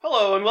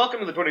Hello and welcome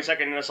to the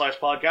 22nd in a Slice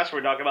podcast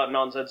where we talk about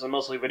nonsense and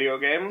mostly video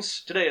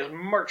games. Today is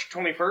March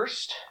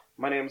 21st.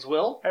 My name's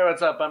Will. Hey,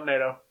 what's up? I'm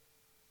Nato.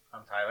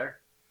 I'm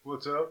Tyler.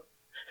 What's up?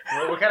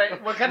 What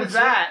kind of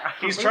that?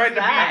 He's trying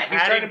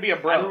to be a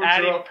bro.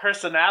 Adding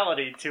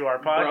personality to our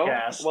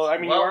podcast. Well, I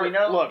mean, Well, we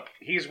know- look,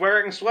 he's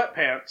wearing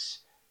sweatpants,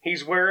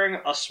 he's wearing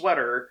a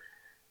sweater,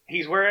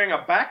 he's wearing a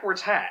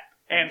backwards hat,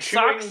 and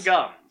chewing socks,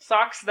 gum.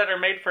 socks that are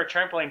made for a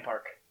trampoline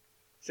park.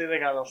 See, they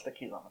got little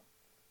stickies on them.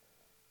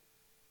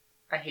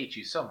 I hate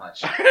you so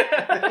much.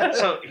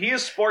 So he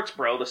is sports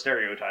bro, the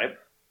stereotype,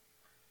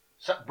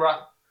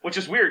 Bruh. which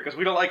is weird because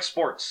we don't like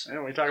sports.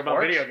 And we talk about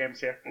Sports? video games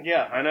here.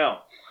 Yeah, I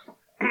know.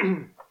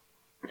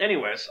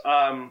 Anyways,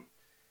 I don't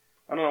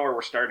know where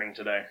we're starting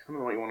today. I don't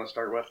know what you want to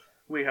start with.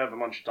 We have a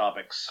bunch of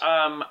topics.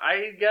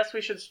 I guess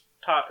we should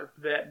talk.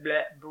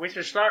 We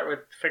should start with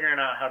figuring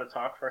out how to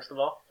talk first of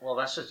all. Well,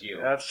 that's just you.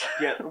 That's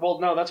Yeah,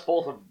 well, no, that's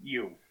both of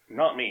you,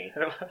 not me.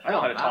 I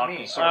know how to not talk.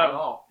 me. Sort Not of. at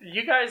all.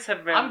 you guys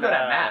have been. I'm good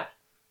at math.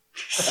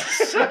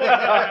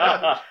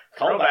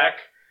 Call back.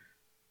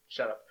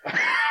 Shut up.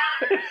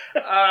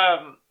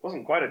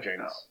 Wasn't quite a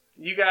James.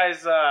 You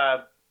guys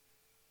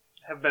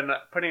have been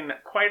putting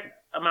quite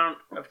amount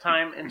of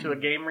time into a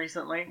game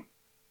recently.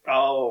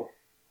 Oh,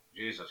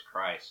 Jesus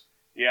Christ.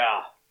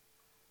 yeah.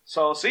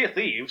 So, Sea of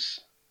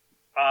Thieves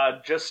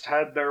just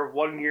had their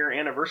 1 year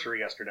anniversary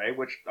yesterday,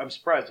 which I'm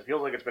surprised. It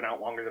feels like it's been out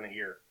longer than a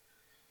year.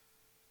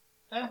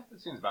 That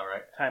seems about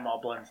right. Time all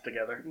blends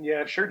together.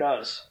 Yeah, it sure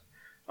does.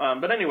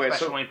 But anyway,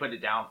 Especially when you put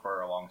it down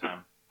for a long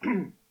time.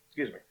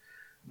 excuse me.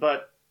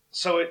 But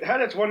so it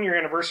had its 1 year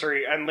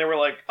anniversary, and they were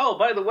like, "Oh,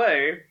 by the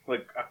way,"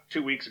 like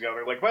 2 weeks ago,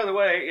 they're like, "By the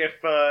way, if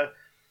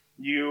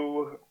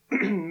you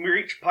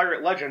reach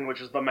Pirate Legend, which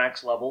is the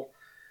max level,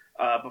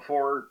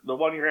 before the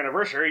 1 year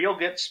anniversary, you'll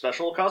get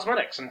special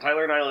cosmetics." And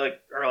Tyler and I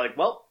are like,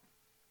 "Well,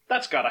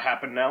 that's got to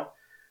happen now."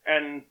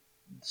 And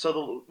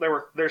so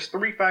there's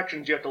 3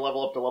 factions you have to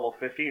level up to level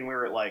 50, and we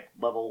were at like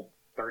level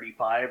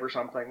 35 or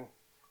something.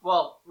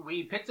 Well,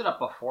 we picked it up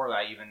before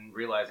that, even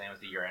realizing it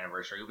was the year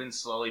anniversary. We've been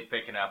slowly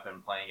picking up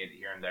and playing it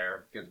here and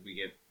there because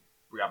we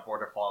got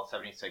bored of Fallout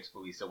 76,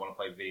 but we still want to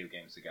play video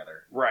games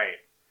together. Right.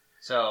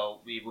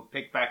 So we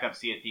picked back up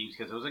Sea of Thieves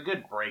because it was a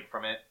good break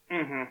from it,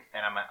 Mm-hmm.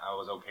 and I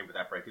was okay with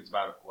that break. It's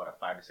about a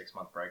 5 to 6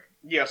 month break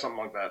Yeah, something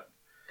like that.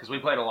 because we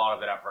played a lot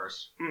of it at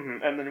first.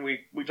 Mm-hmm. And then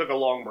we took a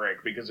long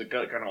break because it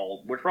got kind of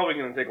old. We're probably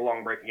going to take a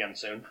long break again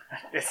soon.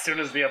 As soon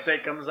as the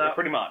update comes Yeah, out.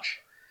 pretty much.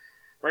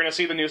 We're going to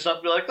see the new stuff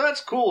and be like, "That's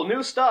cool,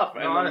 new stuff."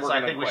 And No, then honestly, we're I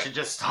gonna think we quit. should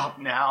just stop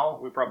now.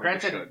 We probably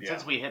Granted, should, yeah.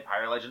 since we hit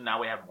Pirate Legend,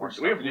 now we have more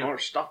stuff We have to do. more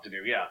stuff to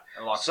do, yeah.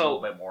 Unlock So- a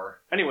little bit more.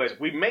 Anyways,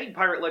 we made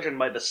Pirate Legend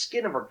by the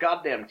skin of our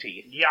goddamn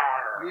teeth.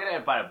 Yar! We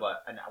had about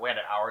we had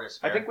an hour to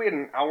spare. I think we had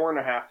an hour and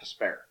a half to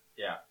spare.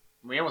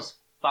 we almost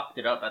fucked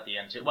it up at the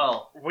end too.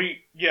 Well,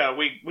 We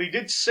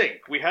did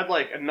sink. We had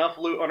like enough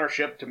loot on our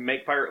ship to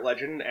make Pirate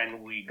Legend,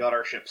 and we got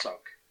our ship sunk.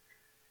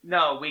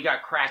 no, we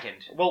got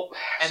Krakened. Well,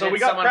 And so then we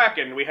got someone-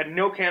 Kraken. We had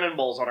no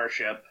cannonballs on our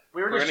ship.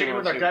 We were For just shooting anyone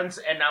with our who- guns,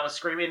 and I was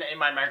screaming in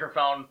my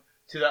microphone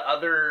to the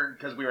other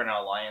because we were in an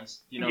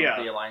alliance. You know Yeah.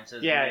 what the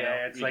alliances. Yeah, you know,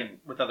 yeah, it's you like-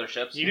 can- with other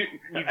ships.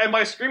 And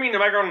by screaming in the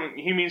background,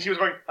 he means he was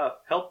going,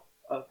 "Help,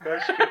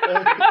 guys!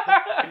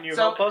 Can you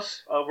So, help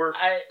us?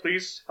 I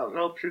Please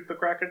help shoot the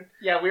Kraken."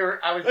 yeah,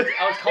 I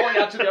was calling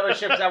out to the other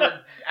ships that were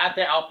at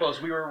the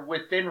outpost. We were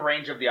within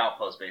range of the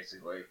outpost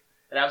basically,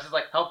 and I was just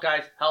like, "Help,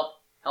 guys! Help!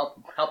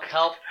 Help! Help!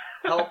 Help!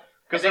 Help!"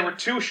 Because there were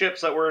 2 ships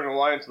that were in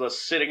alliance with us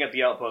sitting at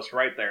the outpost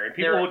right there. And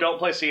people They're- who don't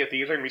play Sea of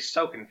Thieves are going to be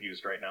so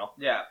confused right now.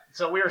 Yeah,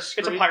 so we were. It's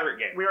a pirate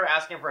game. We were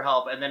asking for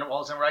help, and then all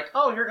of a sudden we're like,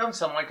 "Oh, here comes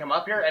someone! Come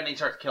up here!" And he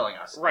starts killing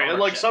us. Right, on and our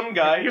like ship. some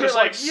guy You're just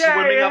like, like "Yay,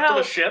 swimming up to the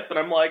help." ship, and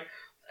I'm like,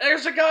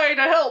 "There's a guy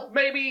to help.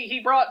 Maybe he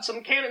brought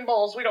some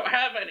cannonballs. We don't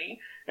have any."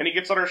 And he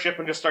gets on our ship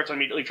and just starts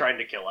immediately trying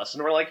to kill us.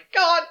 And we're like,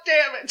 "God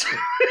damn it!"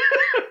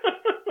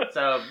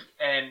 So,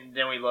 and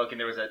then we look, and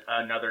there was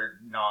another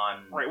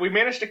Right, we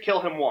managed to kill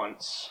him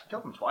once.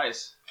 Killed him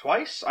twice.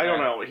 Twice? I don't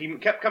Yeah. know. He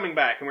kept coming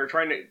back, and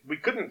we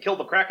couldn't kill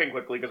the Kraken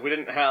quickly because we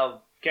didn't have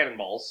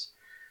cannonballs.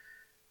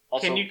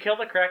 Also, Can you kill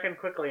the Kraken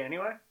quickly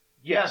anyway?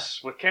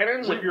 Yes, with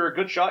cannons, if you're a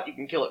good shot, you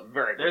can kill it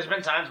very quickly. There's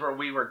been times where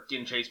we were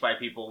getting chased by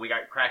people. We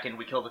got Kraken.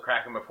 We killed the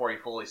Kraken before he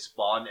fully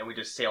spawned, and we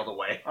just sailed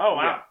away. Oh,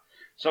 wow. Yeah.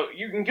 So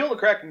you can kill the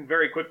Kraken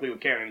very quickly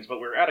with cannons, but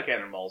we're out of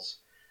cannonballs.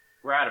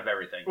 We're out of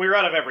everything. We were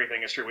out of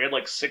everything, it's true. We had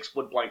like 6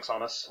 wood planks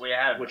on us. We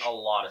had Which a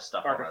lot of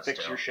stuff on to us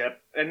fix too. your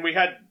ship. And we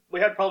had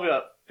probably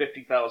about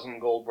 50,000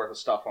 gold worth of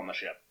stuff on the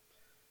ship.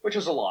 Which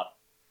is a lot.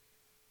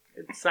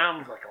 It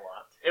sounds like a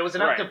lot. It was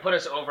enough Right. to put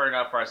us over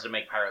enough for us to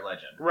make Pirate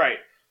Legend. Right.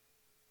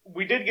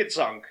 We did get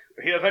sunk.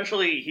 He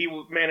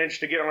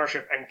managed to get on our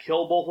ship and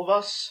kill both of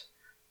us.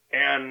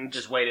 And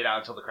Just waited out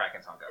until the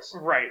Kraken sunk us.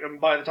 right, and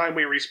by the time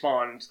we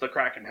respawned, the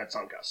Kraken had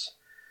sunk us.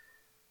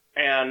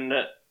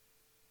 And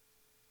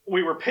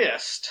we were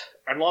pissed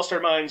and lost our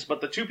minds, but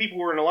the 2 people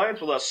who were in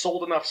alliance with us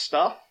sold enough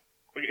stuff.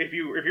 If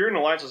you're in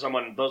alliance with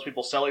someone, those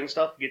people selling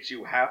stuff gets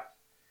you half.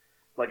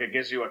 Like, it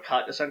gives you a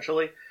cut,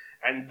 essentially.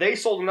 And they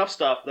sold enough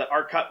stuff that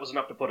our cut was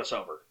enough to put us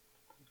over.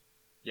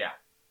 Yeah.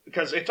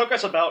 because it took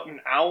us about an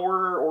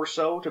hour or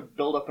so to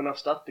build up enough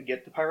stuff to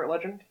get to Pirate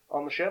Legend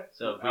on the ship.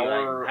 So if we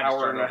hour had and a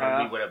started over,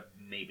 half. we would have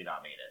maybe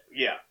not made it.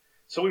 Yeah.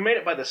 So we made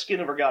it by the skin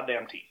of our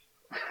goddamn teeth.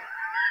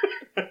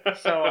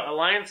 So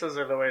alliances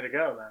are the way to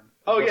go then.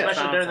 Oh, yeah.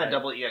 Especially during the Sounds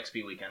double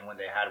EXP weekend when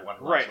they had one.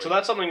 Right, last so week.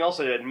 that's something else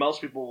they did.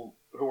 Most people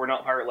who were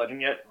not Pirate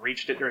Legend yet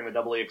reached it during the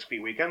double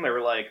EXP weekend. They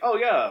were like, oh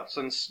yeah,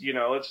 since,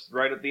 it's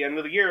right at the end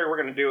of the year,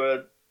 we're going to do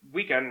a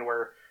weekend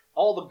where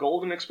all the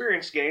golden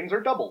experience gains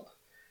are doubled.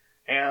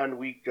 And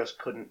we just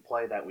couldn't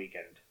play that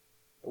weekend.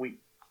 We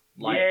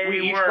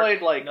each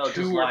played like No, just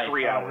 2 or life.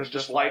 3 Oh, hours. just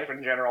Just life life?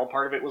 in general.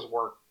 Part of it was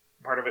work.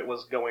 Part of it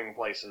was going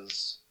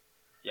places.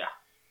 Yeah.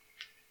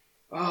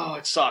 Oh,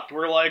 it sucked.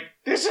 We're like,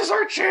 this is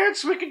our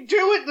chance. We can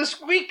do it this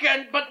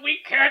weekend, but we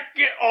can't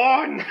get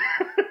on.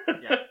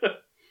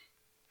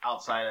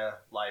 Outside of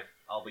life,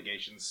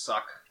 obligations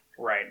suck.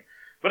 Right.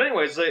 But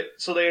anyways,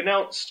 they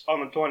announced on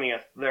the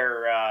 20th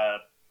their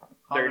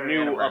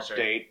new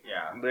update.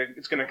 Yeah.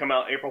 It's going to come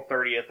out April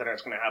 30th, and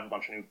it's going to have a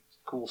bunch of new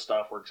cool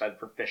stuff. We're excited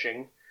for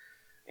fishing.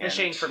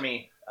 Fishing for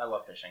me. I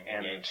love fishing.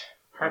 And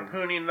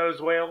Harpooning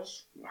those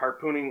whales.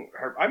 harpooning.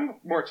 I'm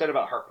more excited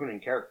about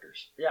harpooning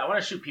characters. Yeah, I want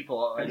to shoot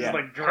people. And Yeah. just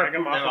like drag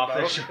them Harpoon off them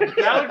a off boat.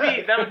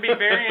 the that would be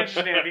very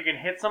interesting if you can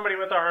hit somebody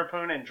with a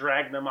harpoon and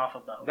drag them off a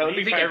boat. That What would do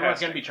you be think everyone's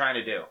fantastic. going to be trying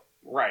to do?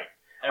 Right.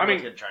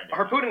 Everyone's going to try and do.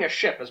 Harpooning a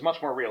ship is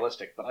much more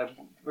realistic, but I'd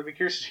be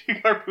curious to see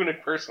harpoon in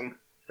person.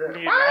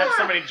 You have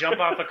somebody jump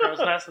off a crow's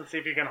nest and see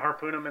if you can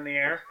harpoon them in the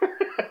air.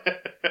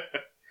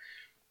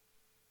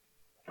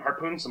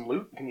 Harpoon some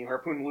loot? Can you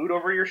harpoon loot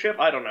over your ship?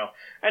 I don't know.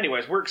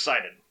 Anyways, we're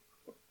excited.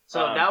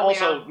 So now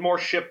also, more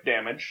ship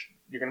damage.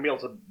 You're going to be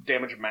able to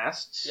damage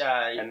masts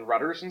Yeah, and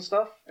rudders and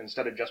stuff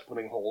instead of just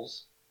putting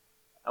holes.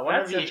 I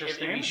wonder That's if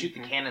interesting. you shoot the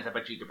cannons, I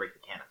bet you could break the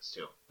cannons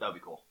too. That would be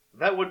cool.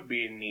 That would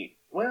be neat.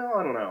 Well,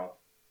 I don't know.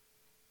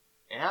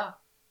 Yeah.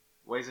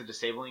 Ways of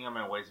disabling them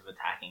and ways of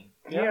attacking.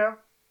 Yeah.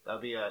 That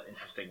would be an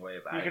interesting way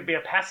of You acting. could be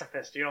a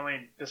pacifist. You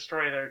only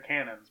destroy their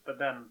cannons, but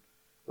then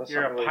That's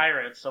you're not a really...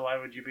 pirate, so why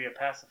would you be a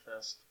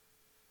pacifist?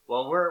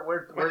 Well,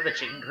 we're the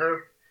chicken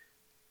crew.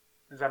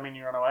 Does that mean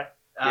you run away?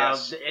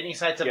 Yes. Any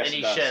sights of Yes, any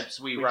it does. ships,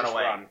 we run just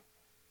away.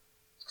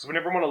 Because we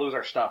never want to lose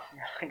our stuff.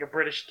 Like a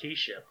British tea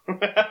ship.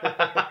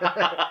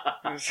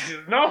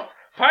 No!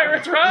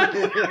 Pirates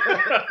run!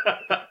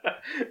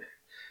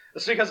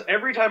 It's because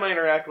every time I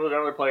interact with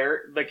another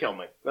player, they kill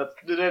me.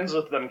 It ends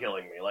with them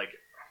killing me. Like,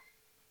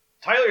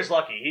 Tyler's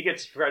lucky. He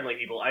gets friendly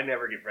people. I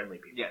never get friendly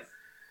people. Yes.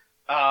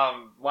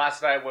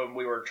 Last night when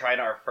we were trying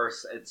our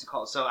first, it's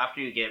called, so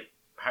after you get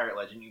Pirate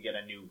Legend, you get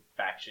a new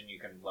faction you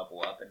can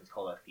level up, and it's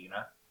called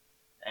Athena.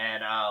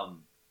 And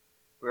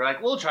we were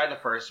like, we'll try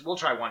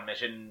one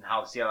mission,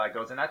 see how that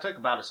goes. And that took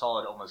about a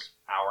solid almost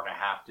hour and a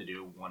half to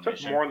do one It took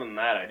mission. more than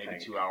that, I maybe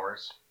think. 2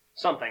 hours.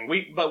 Something.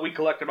 But we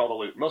collected all the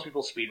loot. Most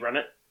people speedrun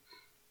it,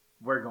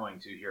 We're going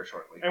to here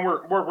shortly. and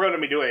we're going to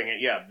be doing it,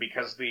 yeah,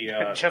 because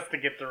Just to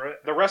get through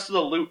it. the rest of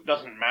the loot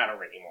doesn't matter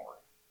anymore.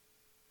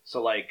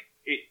 So like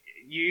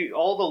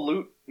all the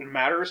loot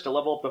matters to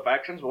level up the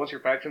factions, but once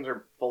your factions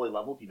are fully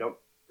leveled, you don't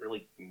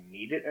really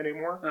need it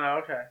anymore Oh,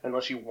 okay.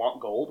 unless you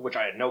want gold, which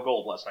I had no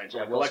gold last night, so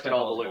I we'll collected spend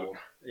all the those loot. gold.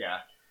 Yeah.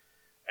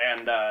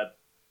 And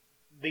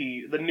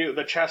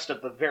the chest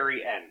at the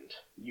very end,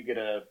 you get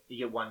a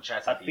You get one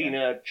chest at the end.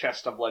 Athena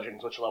chest of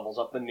legends, which levels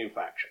up the new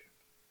faction.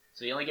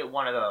 So you only get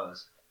one of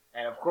those.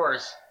 And of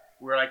course,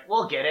 we're like,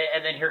 we'll get it,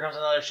 and then here comes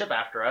another ship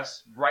after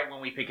us, right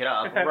when we pick it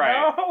up.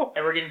 Right. No!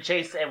 And we're getting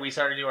chased, and we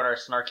started doing our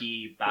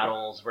snarky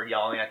battles. We're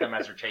yelling at them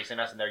as they're chasing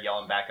us, and they're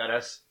yelling back at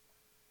us.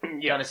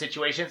 Yeah. Kind of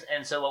situations.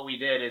 And so what we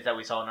did is that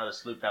we saw another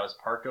sloop that was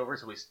parked over,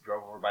 so we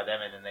drove over by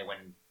them, and then they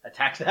went and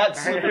attacked that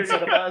sloop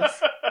instead of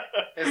us.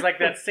 It's like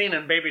that scene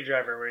in Baby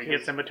Driver where he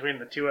gets in between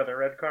the two other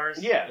red cars.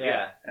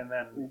 Yeah. And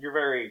then You're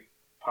very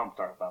pumped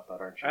about that,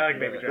 aren't you? I like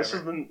Baby Yeah. Driver. This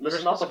is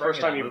You're not supposed the to bring first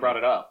me time that you movie. brought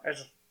it up.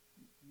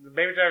 The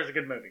Baby Driver's a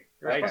good movie.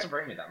 You're Right. supposed to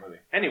bring me that movie.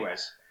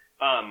 Anyways,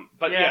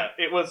 but Yeah.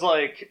 it was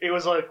like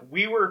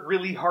we were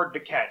really hard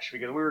to catch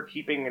because we were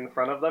keeping in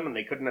front of them and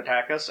they couldn't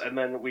attack us, and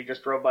then we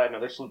just drove by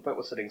another sloop that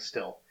was sitting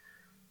still.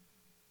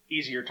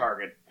 Easier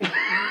target.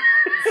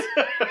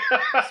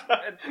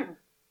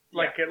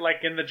 Like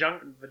in the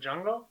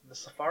jungle, the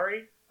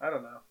safari. I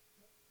don't know.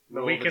 The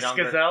Rule of weakest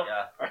jungle. gazelle.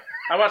 Yeah.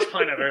 I watched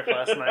Planet Earth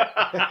last night.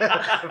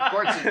 Of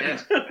course you did.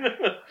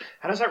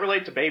 How does that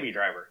relate to Baby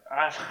Driver?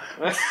 I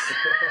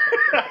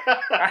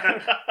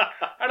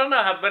don't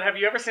know, but have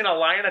you ever seen a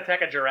lion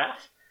attack a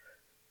giraffe?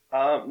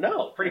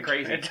 No. Pretty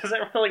crazy. It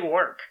doesn't really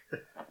work.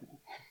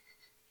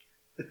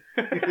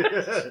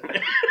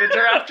 The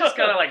giraffe just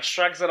kind of like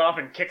shrugs it off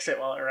and kicks it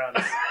while it runs.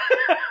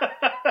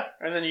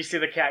 And then you see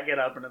the cat get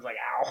up and it's like,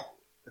 ow.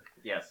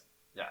 Yes.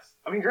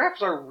 I mean,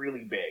 giraffes are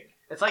really big.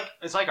 It's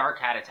like our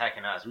cat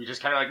attacking us. We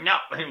just kind of like, no,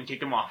 and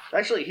kick him off.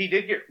 Actually,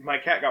 my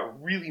cat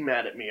got really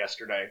mad at me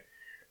yesterday,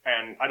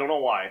 and I don't know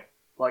why.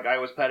 Like, I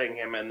was petting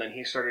him, and then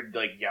he started,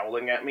 like,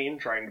 yowling at me and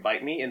trying to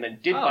bite me, and then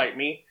did bite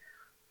me.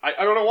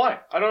 I don't know why.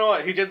 I don't know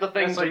why. He did the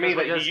thing That's to like me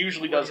what that he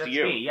usually does to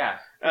you. Me, yeah.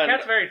 And,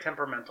 Cat's very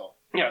temperamental.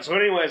 yeah, so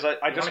anyways, I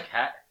You just... want a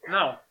cat?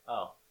 No.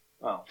 Oh.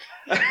 Oh.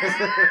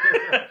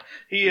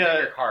 He's in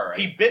your car, right?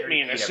 He bit Or me,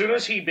 you and as peed soon everywhere?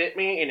 as he bit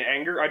me in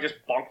anger, I just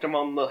bonked him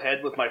on the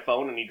head with my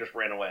phone, and he just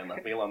ran away and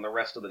left me alone the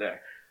rest of the day.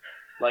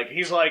 Like,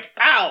 he's like,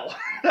 ow!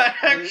 That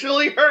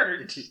actually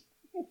hurt!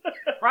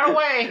 Run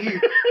away!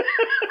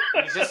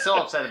 He's just so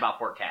upset about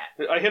poor cat.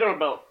 I hit him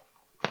about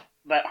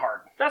that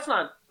hard. That's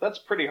not That's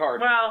pretty hard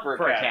Well, for a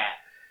For a cat. cat.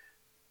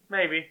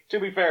 maybe. To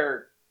be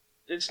fair,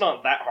 it's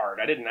not that hard.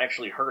 I didn't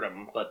actually hurt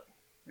him, but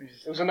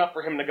it was enough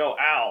for him to go,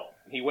 ow!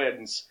 He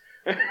wins.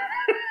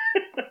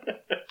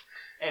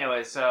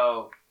 Anyway,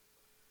 so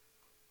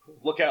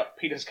Look out,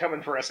 PETA's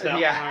coming for us now.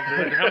 Yeah.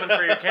 They're coming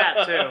for your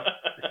cat too.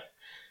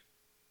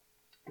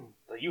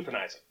 The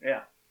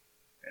euthanizing.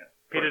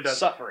 PETA does.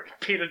 Suffering.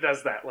 PETA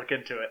does that. Look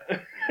into it.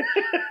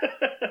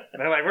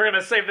 They're like, we're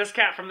gonna save this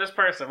cat from this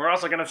person. We're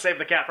also gonna save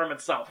the cat from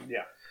itself.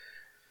 Yeah.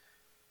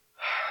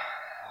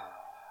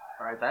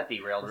 alright, that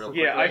derailed real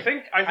quickly. Yeah, I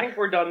think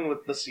we're done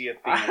with the Sea of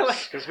I Thieves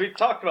like- because we've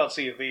talked about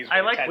Sea of Thieves. I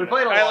for like- 10 we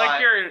played a minutes.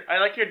 lot. I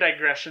like your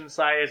digression,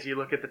 Sai, as you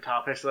look at the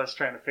topics. So that's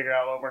trying to figure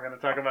out what we're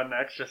gonna talk about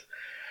next. Just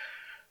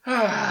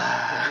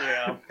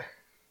Yeah.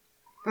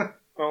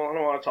 Well, I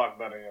don't want to talk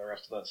about any of the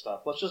rest of that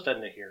stuff. Let's just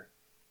end it here.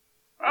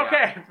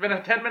 Okay, it's been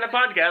a 10-minute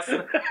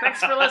podcast.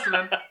 Thanks for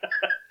listening.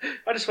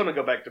 I just want to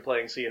go back to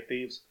playing Sea of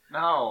Thieves.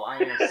 No, I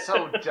am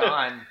so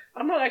done.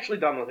 I'm not actually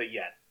done with it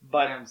yet,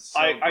 but I am so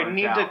I burnt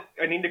need out.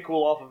 I need to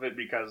cool off of it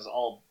because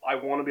I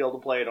want to be able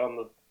to play it on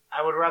the.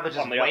 I would rather just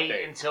On the wait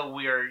update. until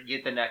we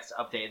get the next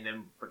update and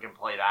then freaking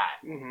play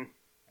that. Mm-hmm.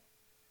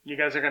 You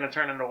guys are gonna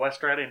turn into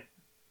West Reading.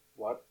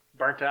 What?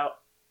 Burnt out.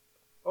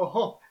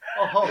 Oh,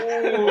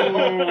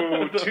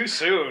 Ooh, too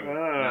soon.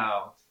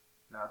 Oh.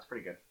 No, it's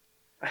pretty good.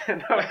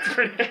 No, it's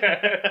pretty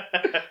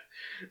good.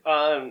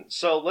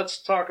 So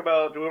let's talk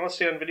about. Do we want to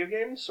stay on video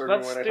games, or do we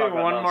Let's want to do talk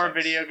about one more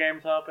nonsense? video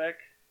game topic.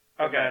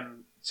 and Okay.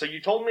 then- So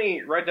you told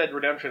me Red Dead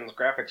Redemption's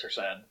graphics are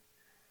sad.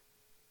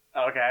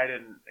 okay, I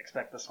didn't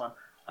expect this one.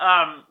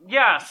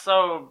 Yeah,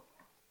 so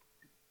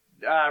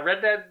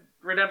Red Dead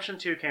Redemption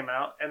 2 came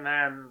out, and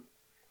then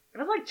it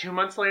was like 2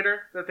 months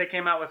later that they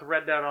came out with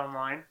Red Dead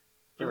Online.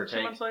 Give or Was it 2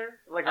 take. months later?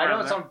 Like I know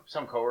around there?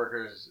 some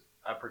coworkers,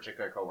 a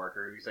particular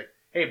coworker, he's like,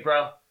 "Hey,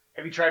 bro,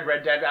 have you tried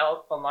Red Dead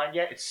out online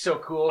yet? It's so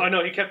cool, I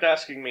know he kept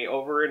asking me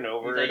over and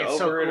over He's like, and "It's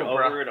so over and cool,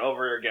 over bruh." and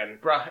over again.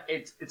 bro.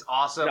 It's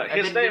awesome." No, And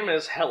his then- name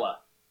is Hella.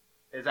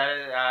 is that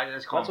it? I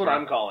just call That's him what bruh.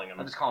 I'm calling him.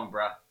 I'm just calling him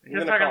bruh. You're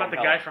gonna talking call about the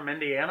him guy Hella. from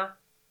Indiana?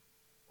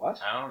 What?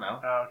 I don't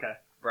know, Oh, okay.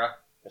 bruh.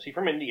 Is he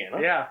from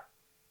Indiana? Yeah.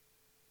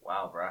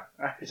 Wow, bruh.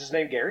 Is his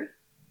name Gary?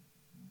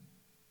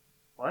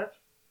 What?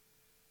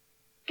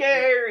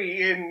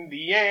 Gary,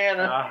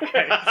 Indiana.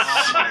 Okay.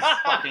 Oh my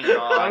fucking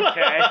god.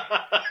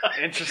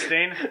 Okay.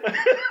 Interesting.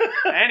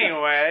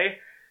 Anyway,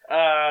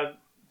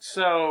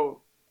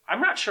 so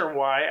I'm not sure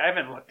why. I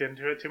haven't looked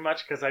into it too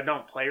much because I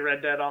don't play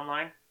Red Dead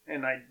Online,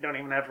 and I don't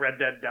even have Red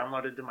Dead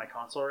downloaded to my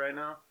console right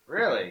now.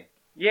 Really?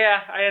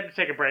 Yeah, I had to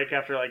take a break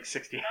after like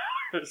 60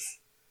 hours.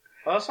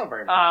 Well, that's not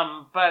very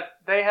much. But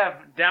they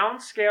have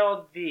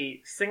downscaled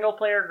the single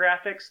player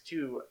graphics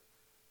to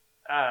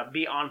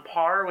be on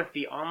par with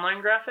the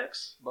online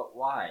graphics. But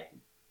why?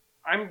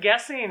 I'm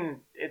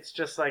guessing it's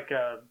just like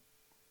a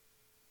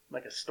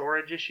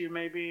storage issue,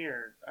 maybe,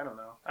 or I don't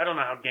know. I don't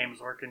know how games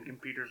work and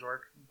computers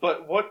work.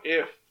 But what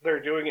if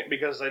they're doing it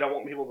because they don't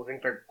want people to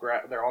think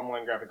their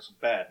online graphics are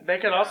bad? They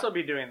could Yeah. also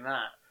be doing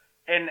that.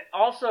 And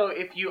also,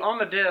 if you own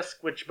the disc,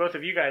 which both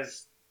of you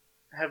guys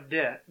have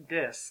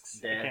discs,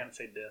 Yeah. I can't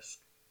say disc,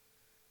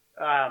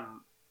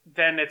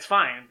 then it's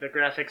fine. The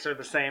graphics are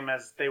the same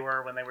as they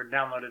were when they were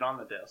downloaded on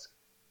the disc.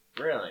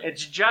 Really?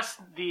 It's just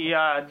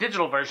the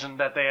digital version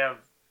that they have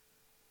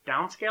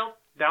downscaled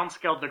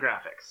the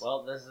graphics.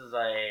 Well, this is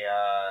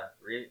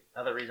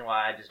another reason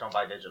why I just don't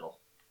buy digital.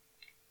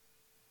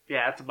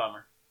 Yeah, it's a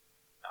bummer.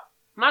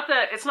 Not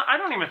that it's not. I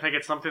don't even think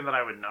it's something that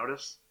I would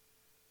notice.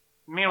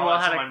 Me and Will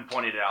had someone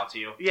pointed it out to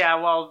you. yeah.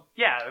 Well,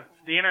 yeah. If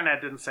the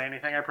internet didn't say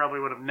anything, I probably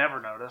would have never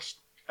noticed.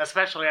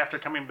 Especially after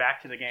coming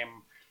back to the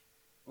game,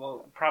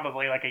 Well,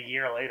 probably like a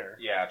year later.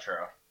 yeah,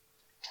 true.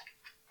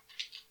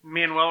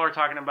 Me and Will were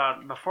talking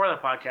about before the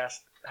podcast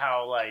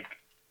how like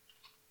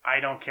I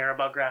don't care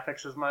about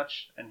graphics as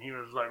much, and he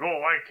was like,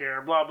 "Oh, I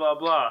care." Blah blah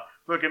blah.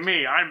 Look at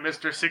me. I'm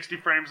Mr. 60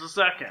 frames a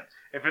second.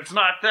 If it's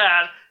not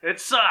that, it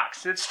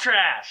sucks. It's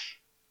trash.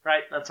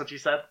 Right? That's what you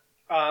said.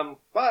 But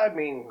I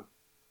mean,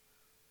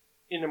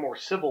 in a more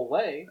civil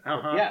way,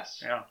 Uh-huh.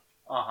 yes. Yeah.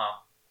 Uh-huh.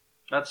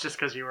 That's just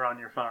because you were on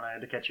your phone. I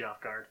had to catch you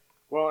off guard.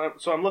 Well,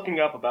 so I'm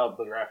looking up about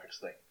the graphics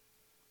thing.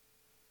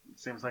 It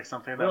seems like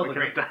something that Will we the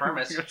could have Great done.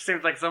 Performance. It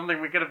seems like something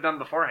we could have done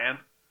beforehand.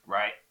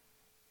 Right.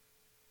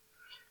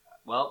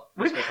 Well,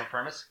 We- Mr.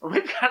 Performance.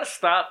 We've got to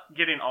stop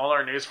getting all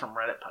our news from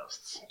Reddit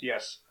posts.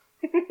 Yes.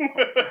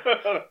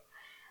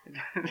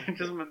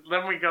 Just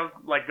then we go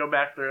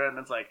back through it, and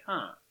it's like,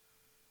 huh?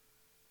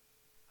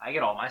 I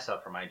get all my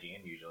stuff from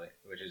IGN usually,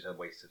 which is a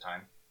waste of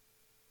time.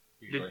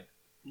 Usually.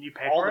 You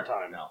pay All for the it?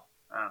 time. No,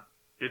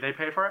 Did they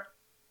pay for it?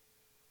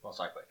 most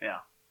likely.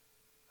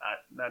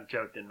 That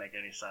joke didn't make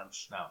any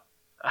sense. No.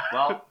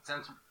 Well,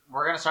 since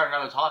we're going to start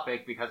another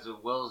topic because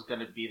Will's going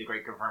to be the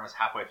great confirm us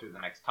halfway through the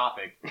next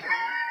topic.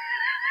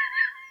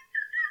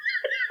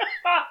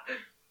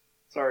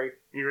 Sorry.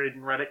 You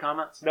reading Reddit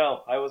comments?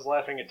 No, I was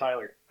laughing at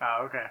Tyler.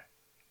 Oh, okay.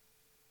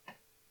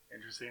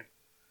 Interesting.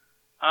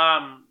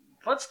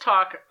 Let's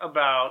talk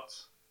about...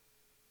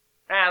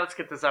 let's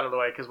get this out of the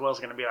way, because Will's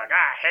going to be like,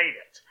 I hate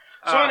it.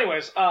 So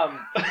anyways,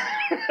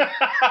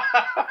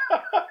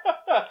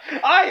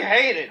 I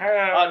hate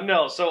it.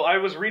 No, so I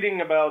was reading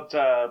about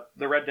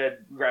the Red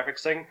Dead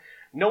graphics thing.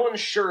 No one's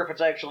sure if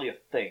it's actually a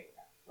thing,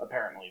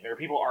 apparently. There are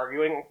people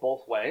arguing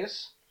both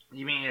ways.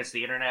 You mean it's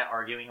the internet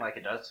arguing like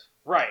it does?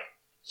 Right.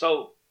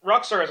 So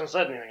Rockstar hasn't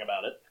said anything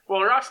about it.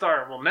 Well,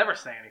 Rockstar will never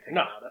say anything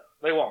No. about it.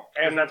 They won't.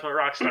 And that's what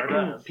Rockstar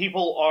does.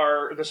 People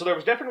are... So there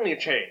was definitely a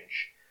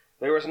change.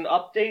 There was an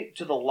update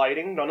to the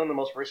lighting done in the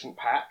most recent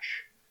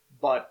patch,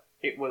 but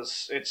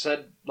it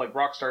said, like,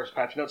 Rockstar's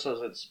patch note says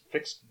it's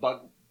fixed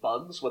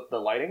bugs with the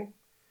lighting.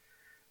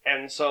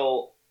 And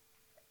so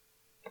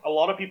a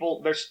lot of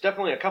people... There's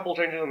definitely a couple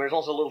changes, and there's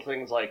also little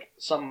things like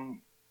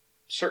some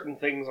certain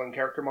things on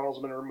character models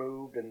have been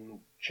removed and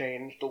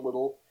changed a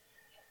little.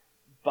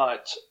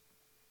 But...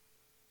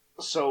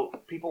 So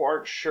people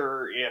aren't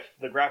sure if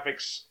the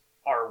graphics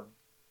are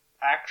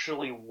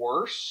actually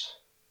worse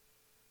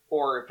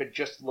or if it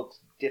just looks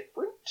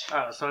different.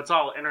 Oh, so it's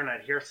all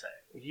internet hearsay.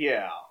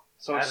 Yeah.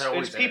 So As it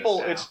always it's people,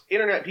 is, yeah. it's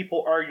internet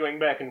people arguing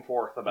back and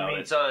forth about I mean,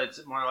 it. so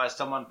it's more or less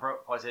someone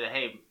said,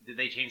 hey, did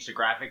they change the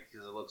graphics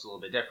because it looks a little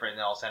bit different? And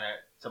then all of a sudden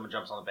someone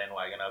jumps on the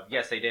bandwagon of,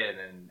 yes, they did. And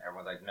then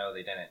everyone's like, no,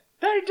 they didn't.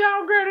 They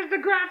downgraded the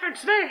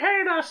graphics. They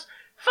hate us.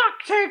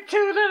 Fuck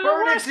Take-Two. They're the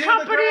Burn it worst to the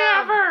company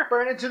ground. ever.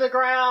 Burn it to the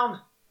ground.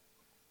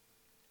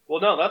 Well,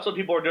 no, that's what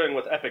people are doing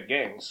with Epic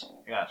Games.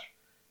 Gosh.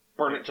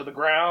 Burn it to the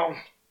ground.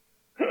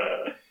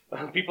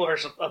 People are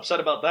upset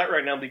about that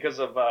right now because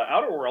of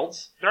Outer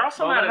Worlds. They're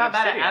also Well, mad they're not at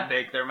mad Obsidian. at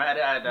Epic. They're mad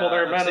at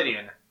They're mad at-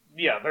 Obsidian.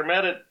 Yeah, they're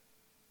mad at...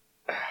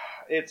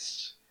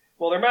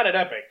 they're mad at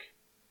Epic.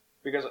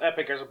 Because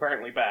Epic is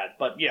apparently bad.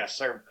 But yes,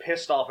 they're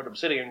pissed off at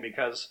Obsidian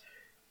because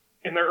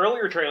in their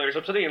earlier trailers,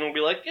 Obsidian will be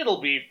like,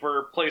 it'll be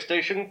for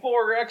PlayStation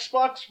 4,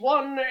 Xbox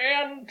One,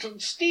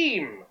 and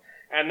Steam.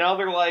 And now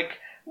they're like,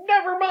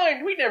 never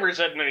mind, we never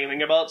said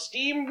anything about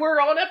Steam, we're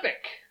on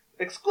Epic.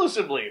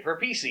 Exclusively for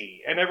PC.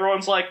 And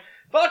everyone's like,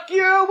 fuck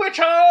you, witch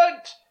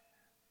hunt!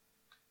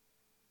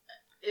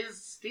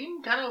 Is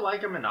Steam kind of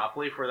like a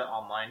monopoly for the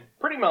online?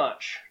 Pretty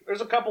much.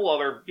 There's a couple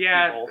other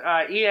Yeah, people.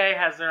 EA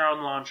has their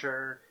own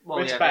launcher. Well,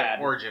 It's yeah, bad.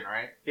 the Origin,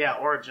 right? Yeah,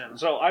 Origin.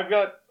 So I've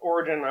got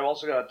Origin, I've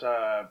also got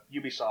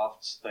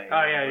Ubisoft's thing.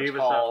 Oh yeah, it's Ubisoft.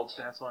 called.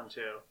 That's one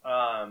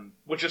too.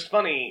 Which is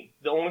funny,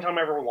 the only time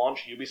I ever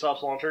launched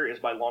Ubisoft's launcher is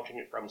by launching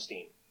it from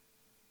Steam.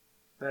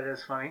 That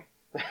is funny.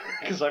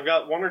 Because I've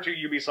got one or two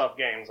Ubisoft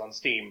games on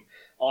Steam.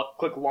 I'll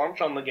click launch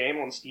on the game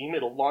on Steam,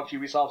 it'll launch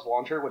Ubisoft's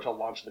launcher, which will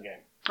launch the game.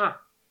 Huh.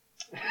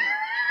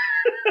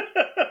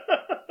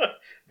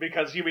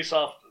 Because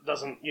Ubisoft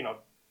doesn't,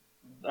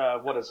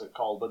 what is it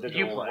called? The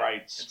digital Uplay.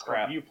 rights It's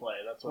crap. called Uplay.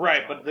 That's what Right,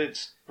 it's but called.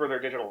 it's for their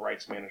digital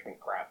rights management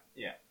crap.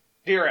 Yeah.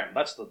 DRM,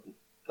 that's the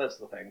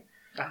thing.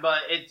 But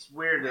it's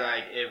weird,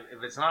 like,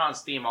 if it's not on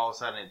Steam, all of a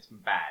sudden it's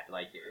bad.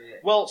 Like,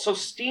 Well, so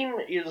Steam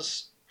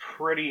is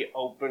pretty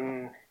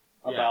open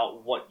Yeah.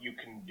 about what you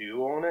can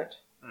do on it.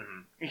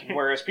 mhm.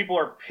 Whereas people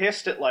are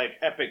pissed at, like,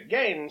 Epic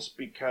Games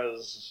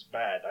because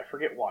bad. I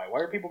forget why. Why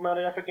are people mad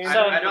at Epic Games?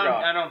 So- I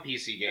forgot. don't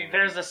PC gaming.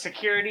 There's a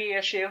security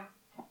issue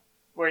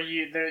where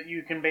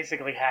you can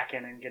basically hack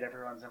in and get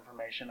everyone's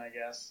information. I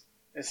guess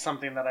is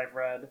something that I've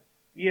read.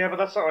 Yeah, but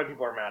that's not why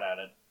people are mad at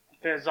it.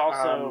 There's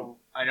also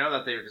I know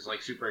that they're just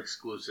like super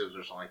exclusives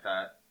or something like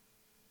that.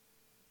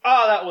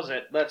 Oh, that was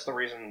it. That's the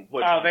reason.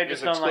 Which Oh, they is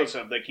just don't like-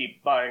 exclusive. They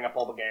keep buying up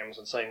all the games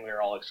and saying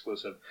they're all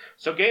exclusive.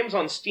 So games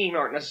on Steam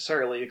aren't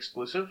necessarily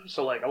exclusive.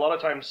 So, like, a lot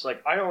of times,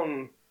 like, I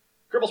own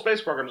Kerbal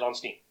Space Programs on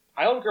Steam.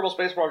 I own Kerbal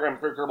Space Program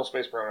through Kerbal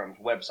Space Program's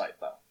website,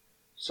 though.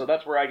 So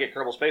that's where I get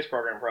Kerbal Space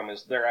Program from,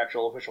 is their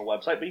actual official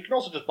website. But you can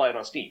also just buy it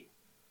on Steam.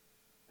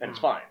 And it's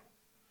fine.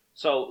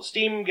 So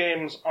Steam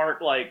games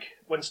aren't like,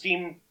 when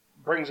Steam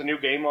brings a new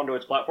game onto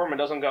its platform, it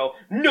doesn't go,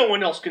 no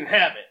one else can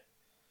have it.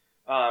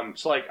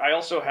 So, like, I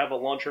also have a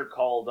launcher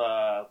called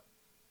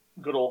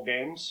Good Old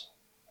Games,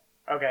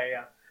 okay,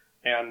 yeah.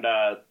 and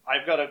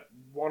I've got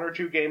one or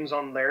two games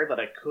on there that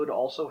I could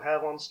also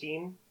have on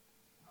Steam.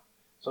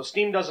 So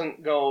Steam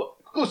doesn't go,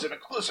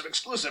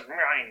 exclusive,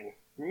 mine,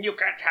 you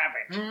can't have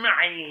it.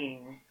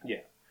 Mine.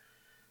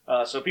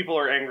 So people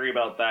are angry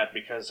about that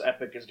because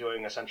Epic is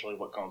doing essentially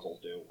what consoles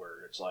do,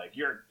 where it's like,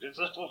 it's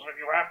exclusive,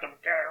 you have to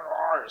get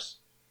ours.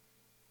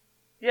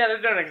 Yeah,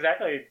 they're doing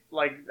exactly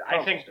like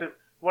I think that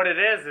what it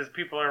is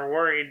people are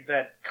worried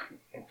that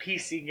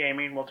PC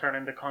gaming will turn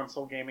into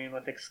console gaming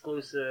with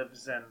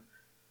exclusives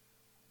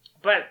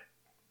but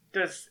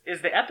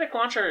is the Epic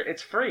launcher,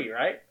 it's free,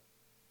 right?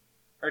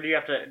 Or do you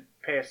have to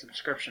pay a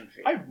subscription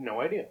fee? I have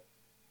no idea.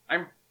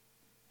 I'm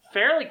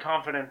fairly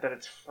confident that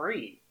it's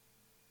free.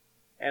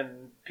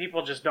 And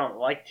people just don't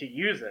like to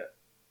use it.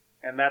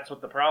 And that's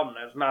what the problem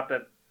is, not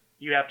that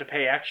you have to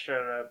pay extra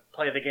to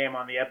play the game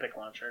on the Epic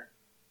launcher.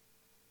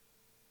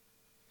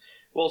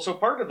 Well, so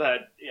part of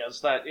that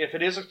is that if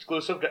it is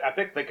exclusive to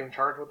Epic, they can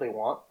charge what they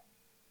want.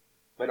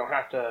 They don't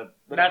have to.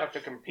 They don't have to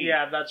compete.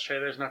 Yeah, that's true.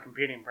 There's no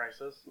competing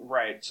prices.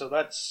 Right. So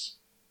that's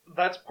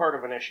part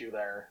of an issue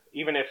there.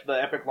 Even if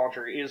the Epic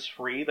launcher is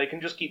free, they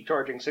can just keep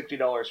charging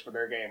 $60 for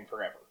their game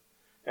forever.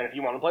 And if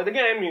you want to play the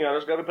game, you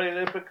just got to pay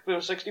the Epic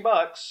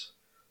 $60.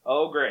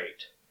 Oh,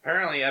 great.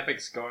 Apparently,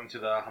 Epic's going to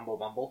the Humble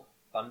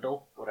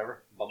Bundle,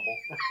 whatever, Bumble.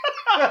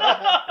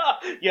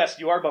 Yes,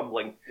 you are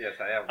bumbling. Yes,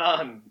 I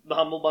am. The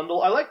Humble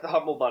Bundle. I like the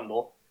Humble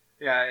Bundle.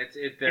 Yeah,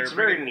 It's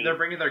very neat. They're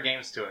bringing their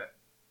games to it.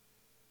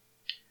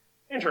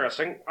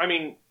 Interesting. I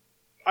mean,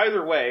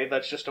 either way,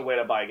 that's just a way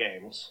to buy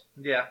games.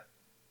 Yeah.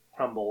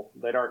 Humble.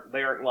 They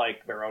aren't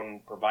like their own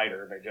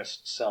provider. They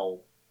just sell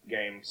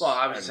games. Well,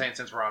 I was just saying,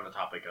 since we're on the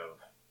topic of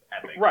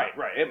Epic. Right.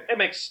 It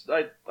makes.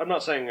 I'm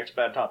not saying it's a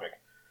bad topic.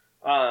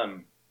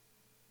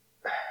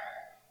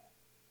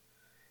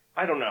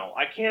 I don't know.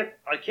 I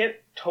can't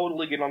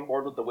totally get on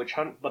board with the witch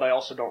hunt, but I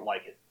also don't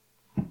like it.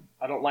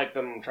 I don't like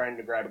them trying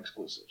to grab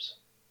exclusives.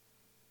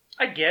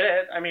 I get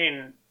it. I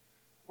mean,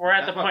 we're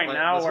at the point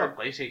now that's where what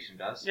PlayStation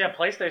does. yeah,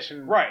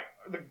 PlayStation. Right.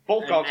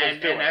 Both consoles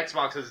do and it.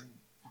 Xbox is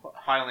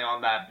finally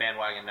on that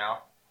bandwagon now.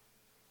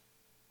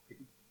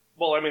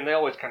 Well, I mean, they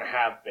always kind of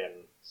have been.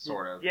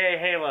 Sort of. Yay,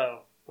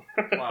 Halo.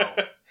 Wow.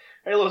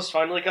 Halo's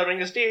finally coming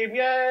to Steam.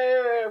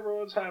 Yay!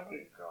 Everyone's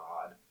happy.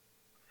 God.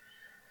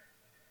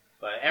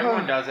 But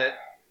everyone does it.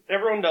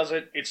 Everyone does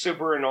it. It's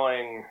super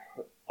annoying.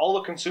 All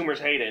the consumers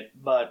hate it,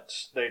 but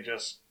they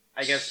just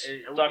I guess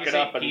stuck it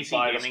up and PC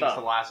buy the gaming's stuff.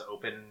 the last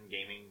open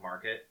gaming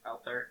market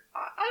out there.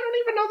 I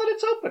don't even know that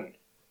it's open.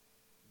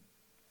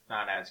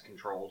 Not as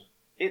controlled.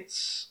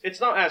 It's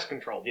not as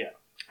controlled yet.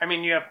 I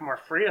mean, you have more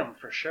freedom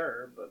for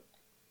sure, but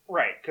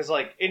Right, because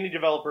like indie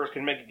developers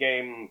can make a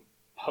game,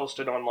 post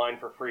it online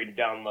for free to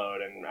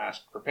download, and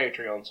ask for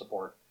Patreon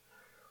support.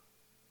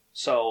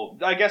 So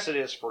I guess it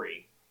is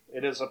free.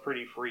 It is a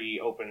pretty free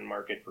open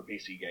market for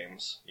PC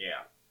games.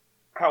 Yeah.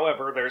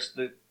 However, there's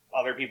the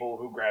other people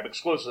who grab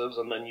exclusives,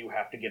 and then you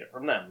have to get it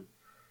from them,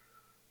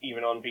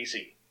 even on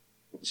PC.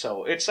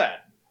 So it's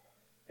sad.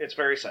 It's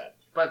very sad.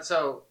 But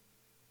so,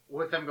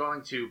 with them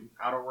going to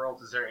Outer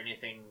Worlds, is there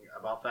anything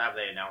about that? Have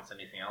they announced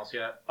anything else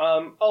yet?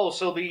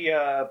 So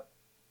the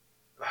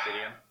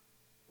Obsidian?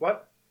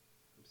 what?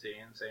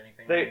 Obsidian say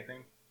anything? They-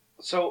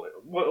 So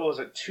what was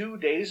it? 2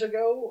 days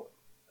ago,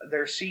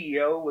 their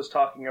CEO was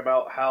talking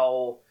about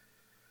how.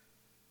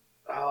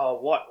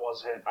 What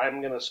was it?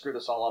 I'm gonna screw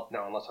this all up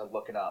now unless I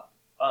look it up.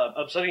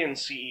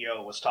 Obsidian's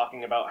CEO was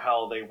talking about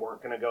how they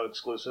weren't gonna go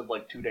exclusive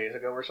like 2 days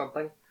ago or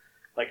something.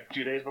 Like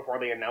 2 days before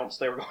they announced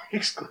they were going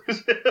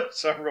exclusive.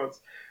 So everyone's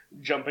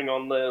jumping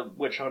on the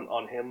witch hunt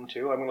on him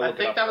too. I'm gonna I look it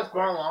think up that real was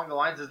more quick. along the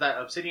lines is that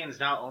Obsidian is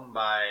now owned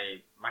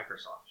by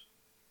Microsoft.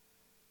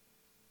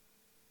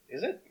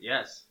 Is it?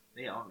 Yes,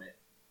 they own it.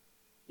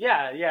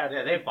 yeah, Yeah,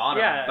 they bought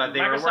them, yeah, but they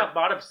Microsoft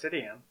bought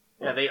Obsidian.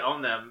 Yeah, they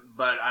own them,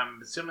 but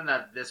I'm assuming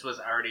that this was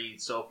already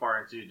so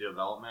far into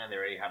development, they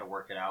already had to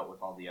work it out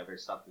with all the other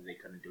stuff that they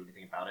couldn't do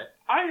anything about it.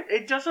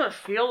 It doesn't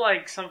feel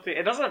like something.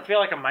 It doesn't feel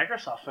like a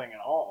Microsoft thing at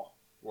all.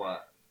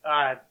 What?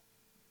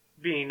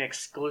 Being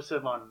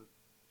exclusive on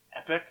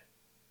Epic.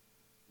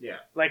 Yeah.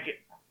 Like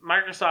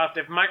Microsoft,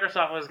 if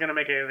Microsoft was going to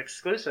make it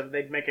exclusive,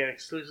 they'd make it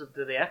exclusive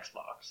to the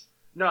Xbox.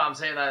 No, I'm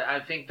saying that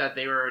I think that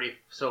they were already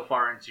so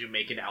far into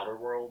making Outer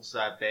Worlds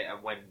that they,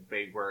 when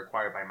they were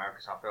acquired by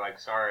Microsoft, they're like,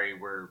 sorry,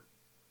 we're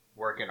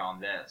working on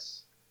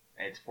this.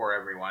 It's for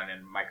everyone,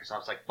 and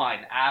Microsoft's like,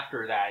 fine,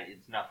 after that,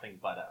 it's nothing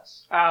but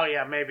us. Oh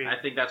yeah, maybe.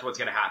 I think that's what's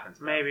going to happen to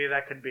them. Maybe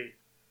that could be.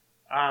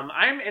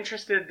 I'm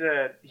interested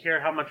to hear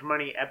how much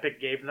money Epic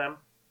gave them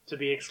to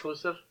be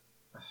exclusive,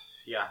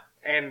 Yeah.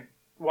 and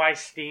why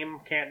Steam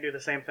can't do the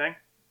same thing.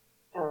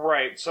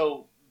 Right.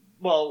 So,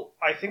 well,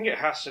 I think it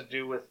has to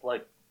do with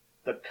like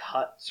the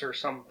cuts or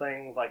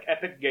something. Like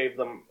Epic gave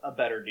them a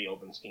better deal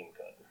than Steam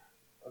could,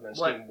 and then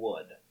What? Steam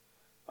would,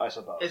 I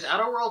suppose. Is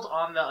Outer Worlds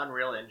on the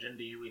Unreal Engine?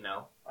 Do we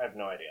know? I have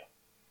no idea.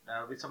 That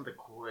would be something to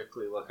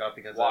quickly look up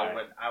because Why?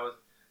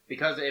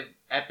 because if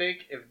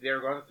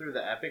they're going through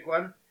the Epic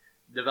one,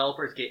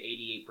 developers get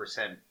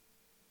 88%.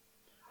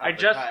 I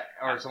just-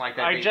 or something like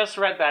that. I just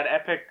read that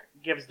Epic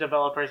gives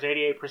developers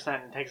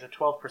 88% and takes a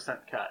 12%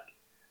 cut.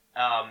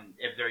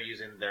 if they're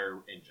using their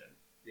engine,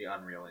 the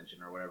Unreal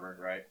Engine or whatever,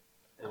 right?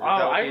 Is Oh,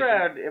 that what I they-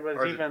 read it was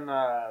or is it- even.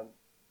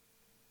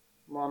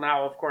 Well,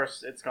 now of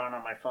course it's gone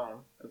on my phone.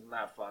 Isn't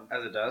that fun?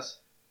 as it does.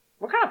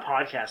 What kind of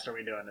podcast are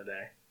we doing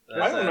today?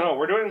 I don't know.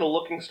 We're doing the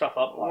looking stuff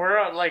up.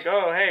 We're like,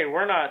 oh hey,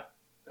 we're not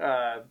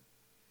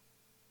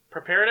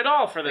prepared at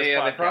all for this They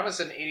podcast. promised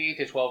an 88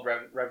 to 12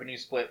 revenue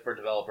split for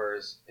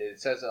developers. It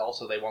says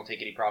also they won't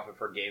take any profit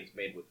for games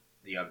made with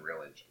the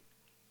Unreal Engine.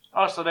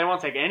 Oh, so they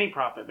won't take any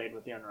profit made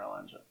with the Unreal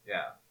Engine.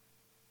 Yeah,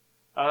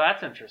 Oh,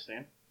 that's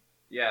interesting.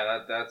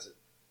 yeah, that's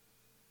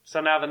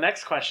So now the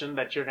next question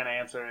that you're going to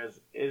answer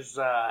is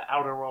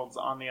Outer Worlds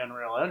on the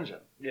Unreal Engine?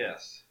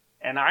 yes,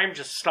 And I'm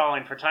just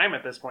stalling for time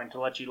at this point to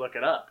let you look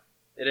it up.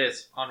 it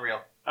is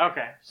Unreal.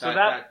 Okay, so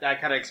that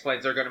kind of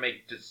explains they're going to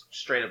make just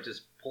straight up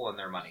just pulling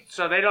their money.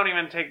 So they don't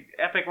even take...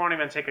 Epic won't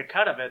even take a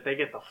cut of it. They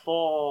get the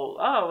full...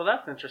 Oh, well,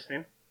 that's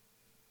interesting.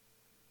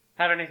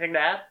 Have anything to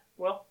add,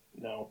 Will?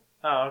 No.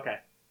 Oh, okay.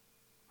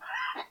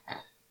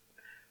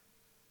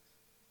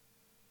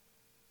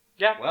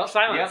 Yeah, Well,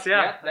 silence,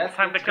 yeah, It's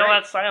time to that's kill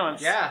great. that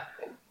silence. Yeah.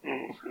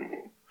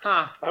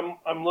 Huh.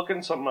 I'm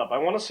looking something up. I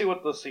want to see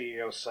what the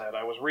CEO said.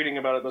 I was reading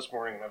about it this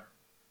morning. And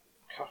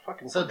I've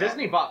fucking So forgotten.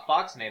 Disney bought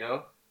Fox,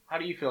 NATO. How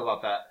do you feel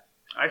about that?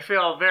 I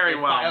feel very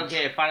well.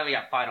 Okay, it finally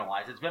got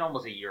finalized. It's been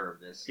almost a year of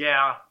this.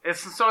 Yeah,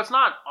 it's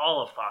not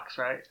all of Fox,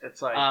 right?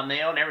 It's like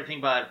They own everything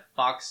but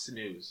Fox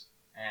News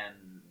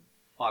and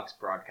Fox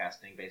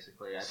Broadcasting,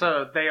 basically. I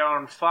so think. they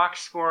own Fox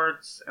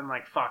Sports and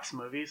like Fox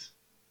Movies.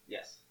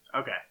 Yes.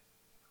 Okay.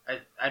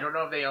 I don't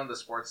know if they own the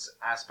sports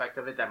aspect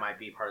of it. That might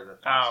be part of the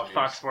Fox Oh, News.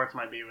 Fox Sports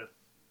might be with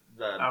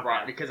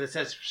Because it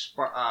says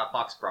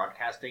Fox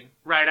Broadcasting.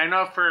 right. I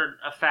know for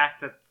a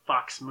fact that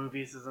Fox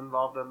Movies is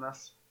involved in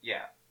this.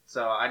 Yeah.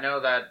 So I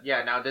know that,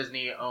 now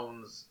Disney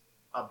owns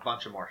a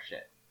bunch of more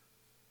shit.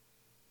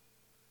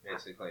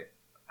 Basically.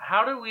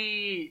 How do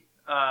we,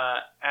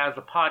 as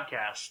a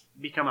podcast,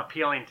 become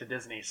appealing to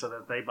Disney so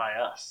that they buy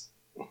us?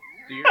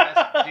 Do your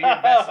best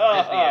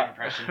Disney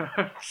impression.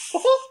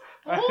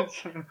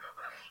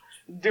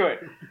 Do it.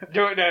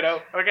 Do it,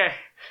 Nato. Okay.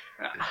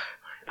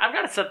 I've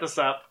got to set this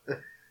up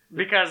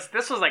because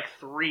this was like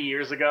 3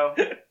 years ago.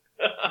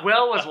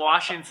 Will was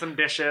washing some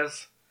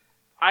dishes.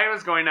 I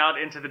was going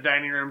out into the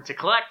dining room to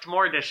collect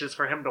more dishes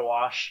for him to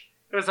wash.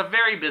 It was a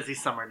very busy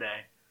summer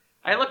day.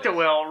 I looked at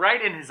Will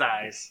right in his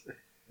eyes,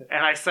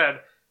 and I said,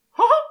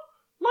 "Oh,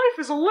 life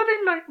is a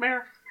living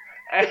nightmare."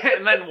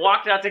 And then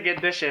walked out to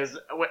get dishes.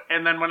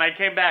 And then when I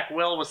came back,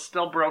 Will was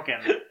still broken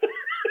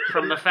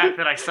from the fact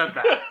that I said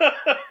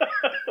that.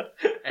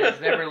 And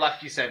has never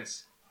left you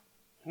since.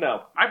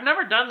 No. I've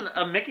never done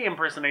a Mickey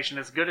impersonation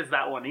as good as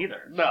that one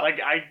either. No. Like,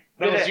 I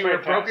That did was it. You were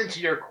fantastic. broken to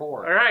your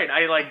core. All right,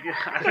 I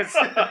was,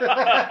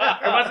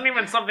 it wasn't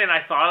even something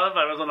I thought of.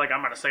 I wasn't like,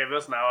 I'm going to say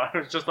this now. I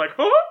was just like,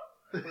 oh!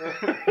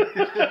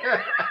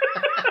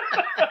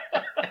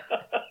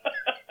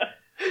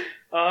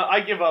 I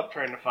give up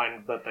trying to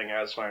find the thing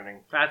I was finding.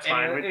 That's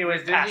fine. And It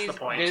was past the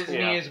point. Disney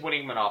Yeah. is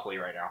winning Monopoly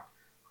right now.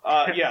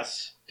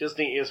 Yes,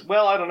 Disney is.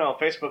 Well, I don't know.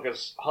 Facebook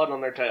is hot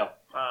on their tail.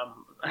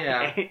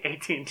 Yeah.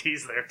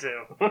 AT&T's there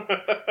too.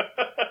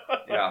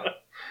 Yeah.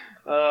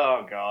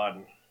 Oh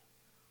God.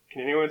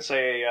 Can anyone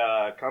say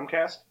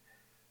Comcast?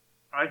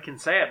 I can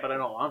say it, but I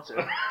don't want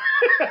to.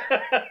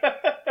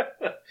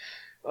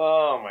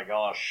 Oh my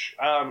gosh.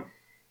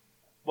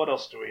 What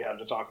else do we have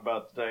to talk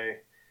about today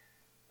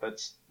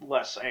that's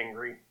less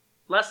angry?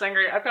 Less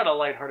angry. I've got a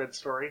lighthearted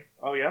story.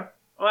 Oh yeah?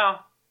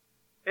 Well,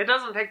 it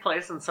doesn't take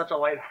place in such a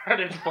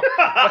lighthearted form.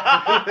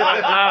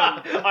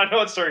 I know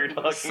what story you're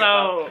talking about.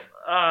 So,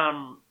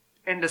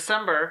 in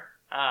December,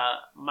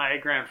 my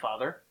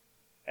grandfather,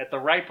 at the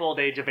ripe old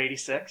age of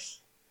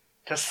 86,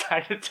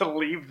 decided to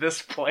leave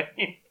this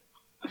plane.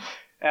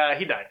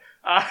 He died.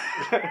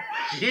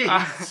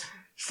 Jeez.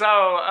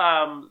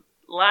 So,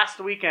 last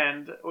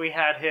weekend, we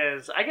had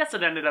his... I guess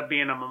it ended up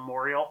being a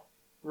memorial.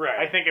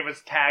 Right. I think it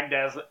was tagged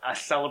as a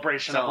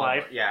celebration of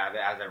life. Yeah,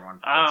 as everyone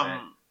puts it.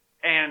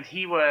 And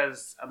he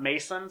was a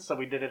Mason, so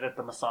we did it at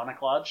the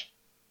Masonic Lodge,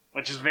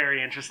 which is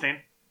very interesting.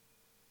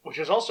 Which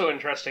is also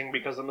interesting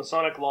because the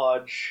Masonic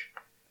Lodge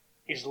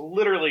is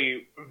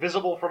literally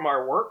visible from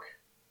our work.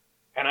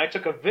 And I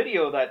took a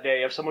video that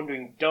day of someone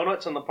doing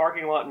donuts in the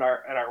parking lot at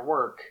our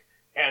work.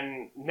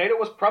 And Nato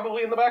was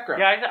probably in the background.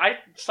 Yeah, I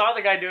saw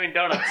the guy doing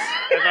donuts.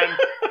 And then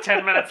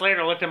 10 minutes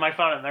later, looked at my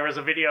phone, and there was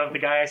a video of the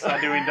guy I saw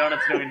doing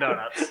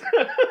donuts.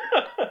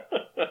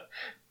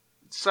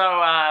 So,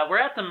 we're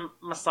at the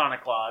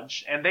Masonic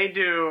Lodge, and they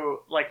do,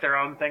 like, their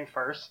own thing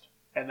first.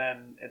 And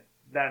then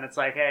it's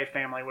like, hey,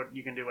 family,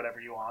 you can do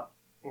whatever you want.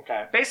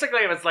 Okay.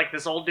 Basically, it was like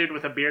this old dude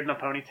with a beard and a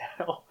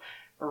ponytail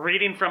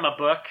reading from a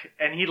book,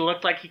 and he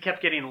looked like he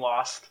kept getting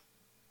lost.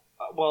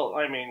 Well,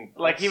 I mean,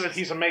 Like,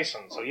 he's a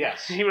Mason, so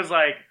yes. He was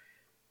like,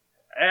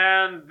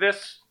 and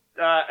this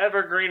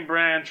evergreen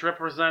branch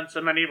represents,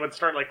 and then he would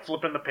start like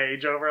flipping the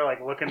page over,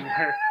 like looking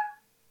there.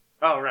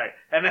 Oh, right.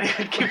 And then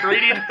he'd keep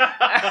reading.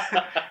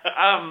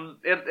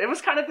 It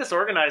was kind of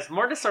disorganized,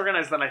 more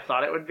disorganized than I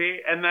thought it would be.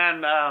 And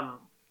then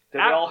Did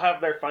they all have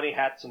their funny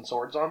hats and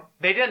swords on?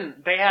 they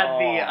didn't. They had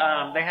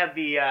Oh.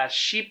 the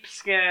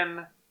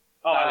sheepskin.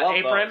 Oh, I love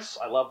apron? those.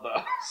 I love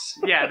those.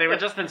 Yeah, they were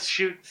just in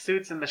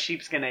suits in the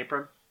sheepskin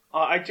apron.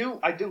 I do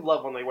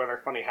love when they wear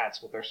their funny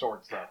hats with their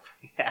swords, though.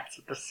 Yeah, it's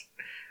this.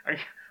 Are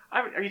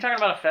you talking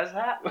about a fez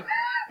hat?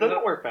 They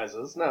don't wear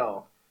fezzes,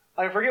 no.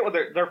 I forget what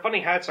their funny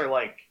hats are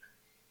like.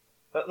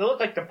 They look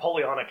like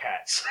Napoleonic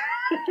hats.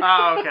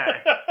 Oh,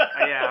 okay.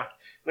 Yeah.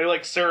 They're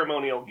like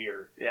ceremonial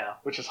gear, Yeah.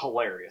 which is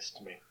hilarious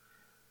to me.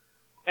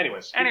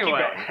 Anyways, keep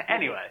Anyway,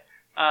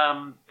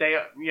 going.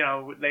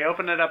 they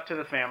open it up to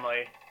the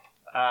family.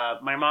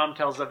 My mom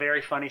tells a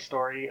very funny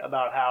story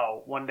about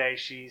how one day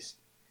she's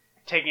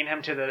taking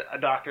him to a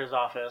doctor's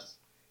office,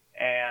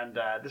 and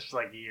this was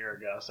like a year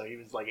ago, so he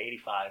was like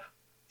 85.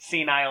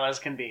 senile as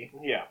can be.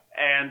 Yeah.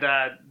 And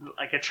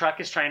like a truck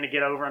is trying to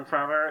get over in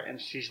front of her, and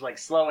she's like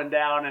slowing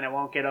down, and it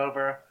won't get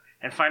over.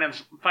 And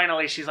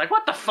finally, she's like,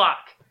 "What the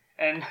fuck?"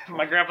 And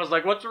my grandpa's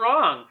like, "What's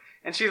wrong?"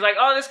 And she's like,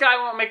 "Oh, this guy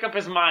won't make up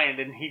his mind."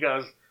 And he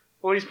goes,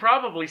 "Well, he's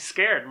probably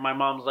scared." And my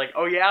mom's like,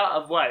 "Oh yeah,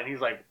 of what?" And he's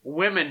like,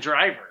 "Women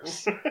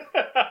drivers."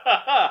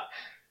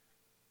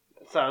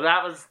 So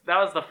that was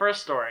the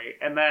first story.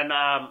 And then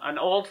an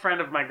old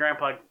friend of my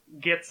grandpa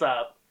gets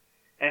up,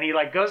 and he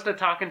like goes to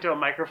talk into a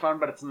microphone,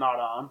 but it's not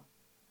on.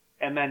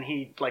 And then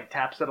he like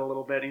taps it a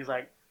little bit, and he's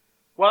like,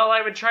 "Well,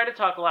 I would try to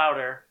talk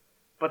louder,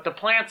 but the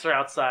plants are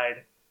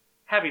outside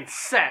having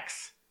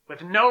sex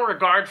with no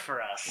regard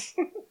for us.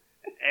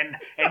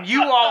 And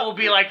you all will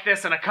be like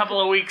this in a couple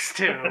of weeks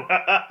too."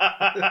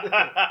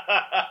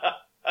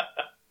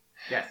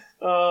 Yes.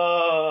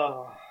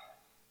 Oh,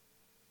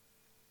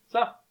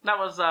 So that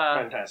was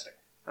fantastic.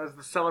 that was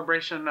the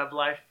celebration of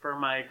life for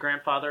my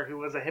grandfather, who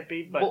was a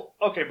hippie. But Well,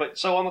 okay, but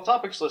so on the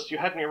topics list, you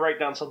had me write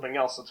down something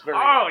else that's very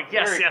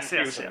yes.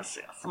 confusing.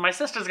 My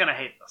sister's gonna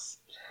hate this,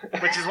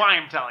 which is why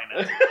I'm telling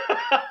it.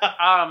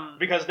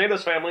 Because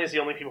Nato's family is the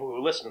only people who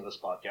listen to this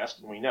podcast,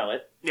 and we know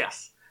it.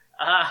 Yes.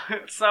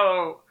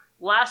 So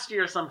last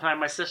year sometime,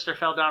 my sister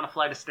fell down a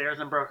flight of stairs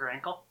and broke her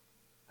ankle.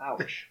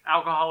 Ouch.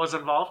 Alcohol was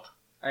involved.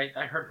 I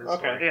heard this Okay.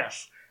 story.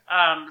 Yes.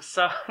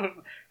 So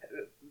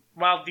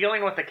while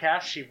dealing with the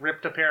cast, she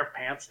ripped a pair of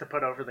pants to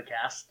put over the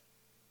cast,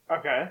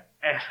 Okay.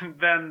 and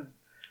then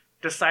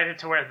decided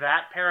to wear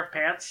that pair of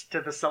pants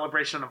to the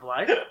celebration of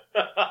life.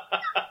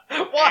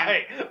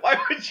 Why? Why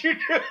would you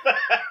do that?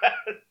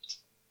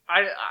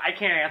 I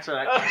can't answer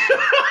that question.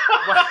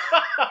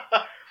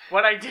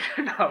 What I do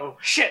know,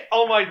 Shit,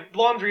 all my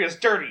laundry is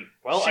dirty.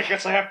 Well, I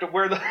guess I have to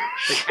wear the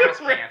cast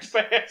ripped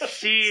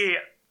pants.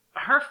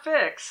 her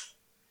fix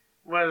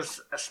was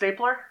a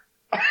stapler,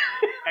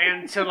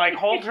 and to like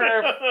hold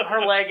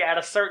her leg at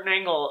a certain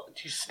angle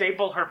to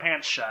staple her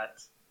pants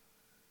shut.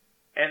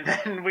 And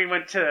then we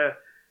went to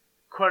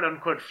quote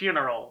unquote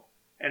funeral,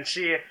 and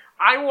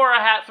I wore a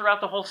hat throughout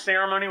the whole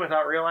ceremony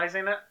without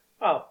realizing it.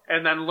 Oh.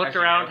 And then looked As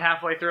you around know.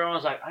 halfway through and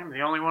was like, "I'm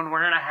the only one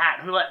wearing a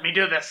hat. Who let me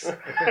do this?"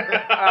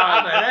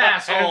 I'm an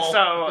asshole. And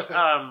so,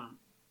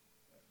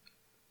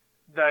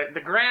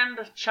 the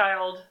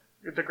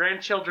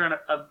grandchildren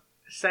of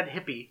said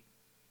hippie,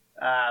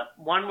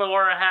 one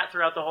wore a hat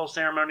throughout the whole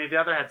ceremony. The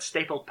other had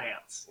stapled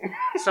pants.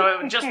 So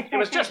it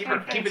was just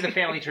perfect. Keeping the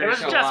family It was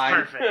tradition just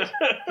alive. perfect.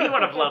 He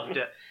would have loved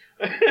it.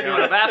 He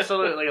would have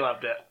absolutely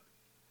loved it.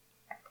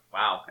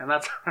 Wow. And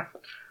that's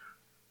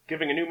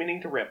Giving a new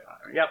meaning to rip.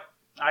 yep.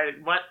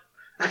 What?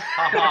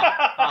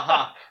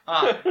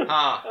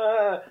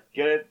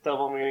 Get it?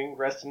 Double meaning.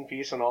 Rest in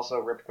peace, and also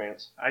ripped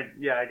pants. I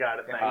got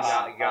it. You Thanks.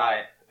 got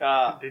it.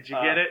 Did you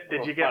get it?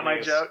 Did you get my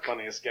joke?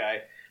 Funniest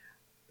guy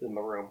in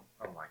the room.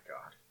 Oh my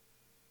god.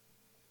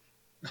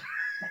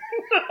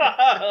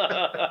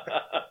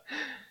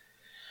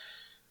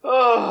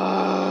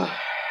 Oh.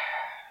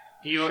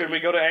 Should we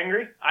go to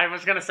angry? I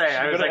was gonna say.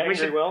 I Should we was go to like,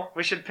 angry Will?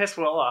 we should piss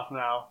Will off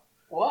now.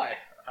 Why?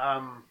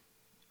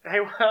 Hey,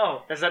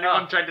 Will, has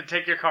anyone tried to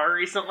take your car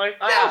recently?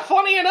 Yeah,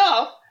 funny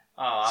enough,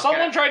 Oh, okay.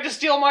 someone tried to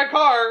steal my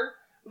car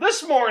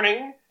this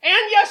morning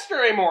and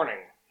yesterday morning.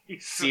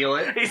 Seal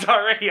it. He's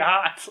already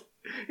hot.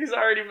 He's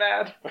already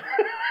mad.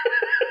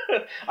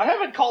 I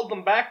haven't called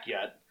them back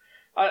yet.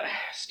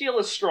 Steal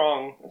is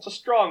strong. It's a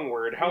strong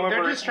word. However,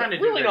 They're just trying to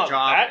it's do really their not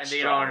job, that and they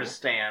strong. don't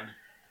understand. The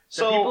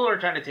So, people who are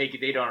trying to take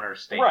it, they don't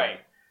understand. right.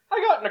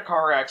 I got in a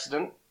car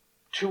accident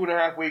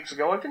 2.5 weeks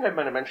ago. I think I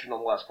might have mentioned on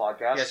the last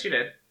podcast. Yes, you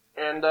did.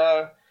 And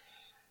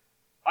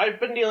I've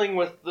been dealing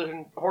with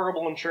the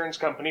horrible insurance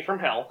company from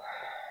hell,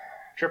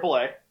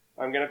 AAA.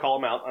 I'm gonna call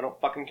them out. I don't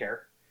fucking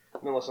care.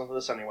 I'm gonna listen to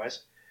this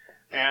anyways.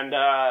 And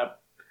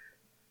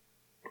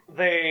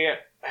they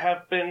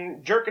have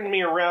been jerking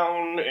me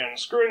around and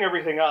screwing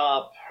everything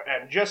up,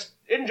 and just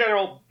in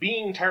general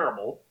being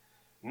terrible,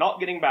 not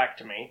getting back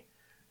to me.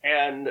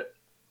 And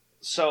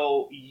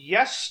so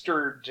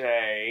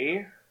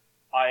yesterday,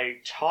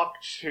 it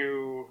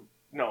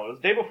was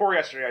the day before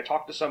yesterday, I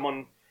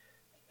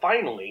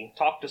finally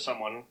talked to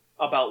someone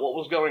about what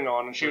was going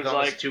on, and she was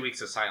almost like, 2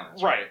 weeks of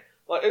silence. right.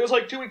 It was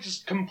like 2 weeks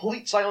of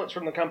complete silence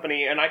from the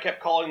company, and I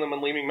kept calling them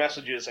and leaving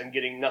messages and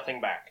getting nothing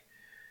back.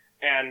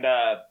 And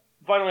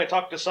finally I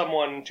talked to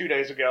someone 2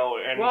 days ago,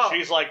 and Well-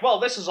 she's like, well,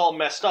 this is all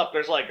messed up.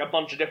 There's like a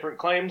bunch of different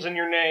claims in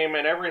your name,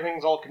 and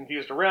everything's all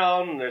confused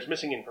around, and there's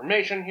missing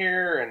information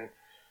here, and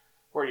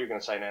what are you going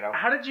to say, Nato?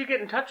 How did you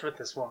get in touch with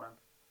this woman?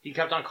 He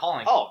kept on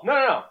calling. Oh,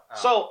 no. Oh.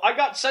 So I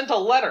got sent a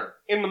letter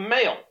in the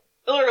mail,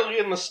 literally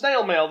in the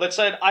snail mail, that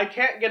said, I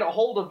can't get a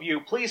hold of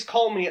you. Please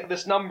call me at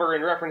this number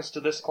in reference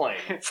to this claim.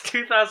 It's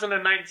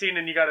 2019,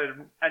 and you got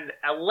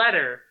a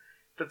letter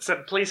that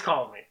said, "Please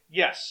call me."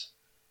 Yes.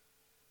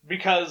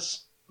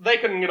 Because they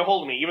couldn't get a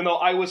hold of me, even though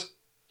I was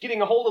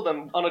getting a hold of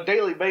them on a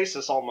daily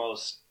basis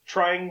almost,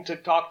 trying to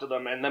talk to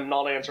them and them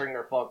not answering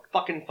their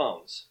fucking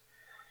phones.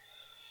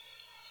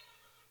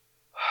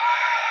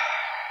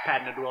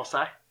 Patented will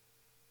say.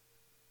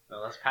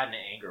 No, that's patent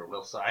anger,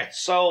 Will Side.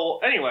 So,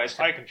 anyways,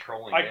 I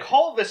controlling I it.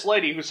 called this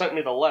lady who sent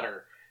me the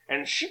letter,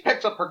 And she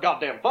picks up her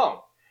goddamn phone.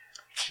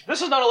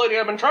 This is not a lady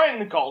I've been trying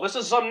to call. This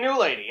is some new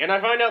lady. And I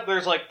find out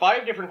there's like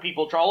 5 different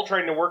people all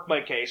trying to work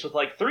my case with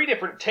like 3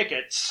 different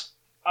tickets.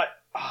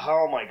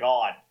 Oh my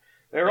god.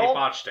 They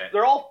botched it.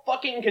 They're all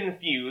fucking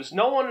confused.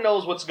 No one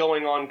knows what's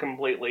going on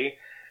completely.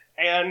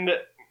 And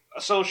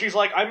so she's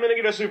like, I'm gonna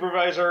get a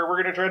supervisor,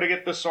 we're gonna try to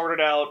get this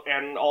sorted out,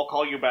 and I'll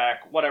call you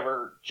back.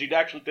 Whatever. She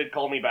actually did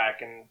call me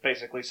back and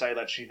basically say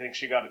that she thinks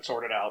she got it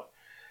sorted out.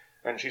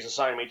 And she's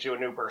assigned me to a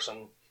new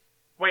person.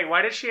 Wait,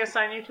 why did she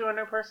assign you to a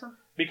new person?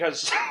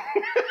 Because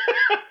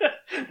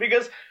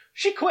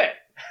she quit.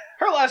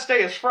 Her last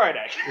day is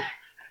Friday.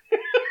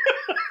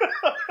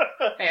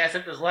 Hey, I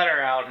sent this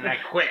letter out and I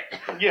quit.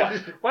 Yeah.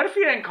 What if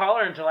you didn't call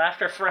her until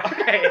after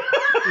Friday?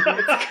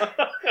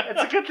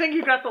 It's a good thing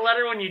you got the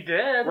letter when you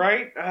did.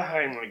 Right?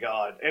 Oh my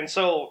god. And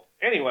so,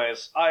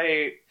 anyways,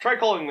 I tried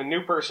calling the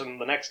new person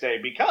the next day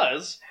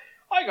because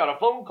I got a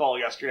phone call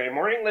yesterday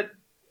morning that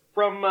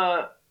from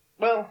a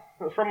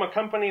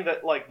company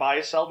that like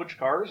buys salvage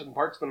cars and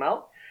parts them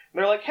out. And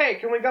they're like, hey,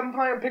 can we come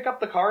by and pick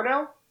up the car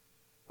now?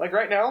 Like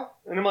right now?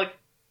 And I'm like,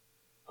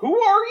 who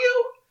are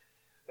you?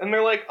 And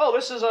they're like, oh,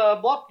 this is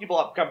a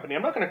Blop company.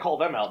 I'm not going to call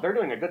them out. They're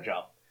doing a good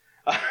job.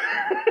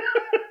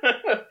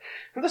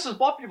 This is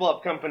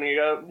Blop company.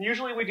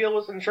 Usually we deal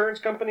with insurance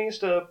companies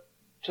to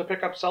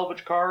pick up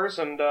salvage cars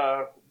and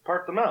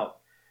part them out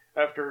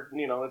after,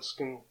 it's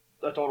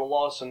a total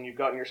loss and you've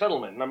gotten your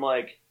settlement. And I'm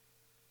like,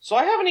 so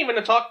I haven't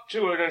even talked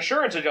to an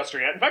insurance adjuster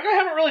yet. In fact, I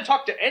haven't really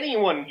talked to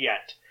anyone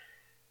yet.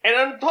 And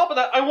on top of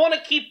that, I want to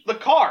keep the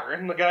car.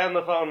 And the guy on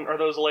the phone, or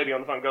the lady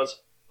on the phone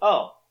goes,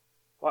 oh,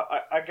 well,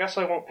 I guess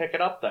I won't pick it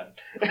up then.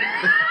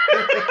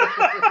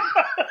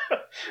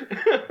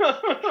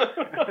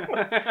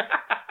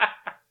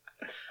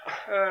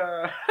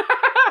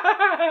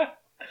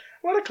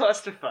 What a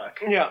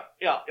clusterfuck. Yeah.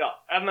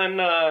 And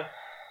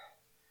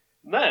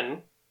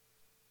then,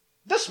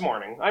 this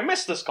morning, I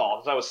missed this call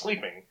because I was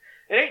sleeping.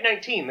 At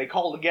 8:19, they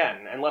called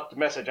again and left a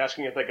message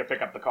asking if they could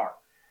pick up the car.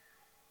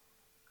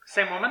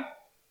 Same woman?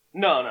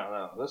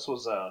 No. This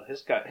was,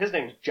 his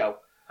name's Joe.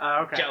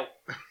 Okay. Joe.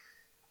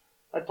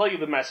 I'd play you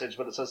the message,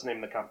 but it says the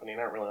name of the company,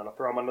 and I don't really want to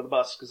throw them under the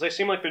bus, because they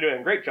seem like they're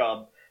doing a great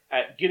job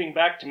at getting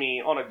back to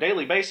me on a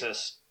daily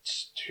basis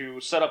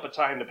to set up a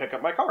time to pick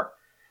up my car.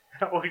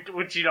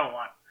 Which you don't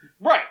want.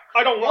 Right.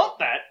 I don't want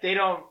that. They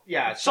don't,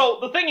 yeah. So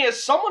the thing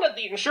is, someone at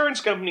the insurance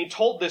company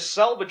told this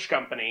salvage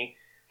company,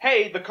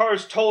 hey, the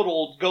car's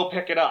totaled, go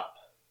pick it up.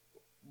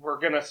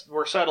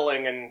 We're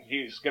settling, and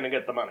he's gonna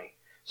get the money.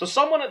 So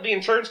someone at the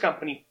insurance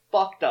company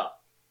fucked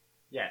up.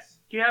 Yes.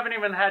 You haven't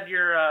even had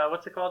your,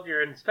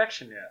 your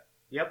inspection yet.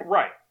 Yep.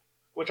 Right.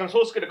 Which I'm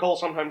supposed to get a call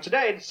sometime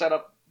today to set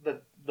up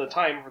the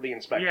time for the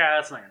inspection. Yeah,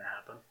 that's not going to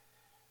happen.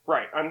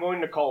 Right. I'm going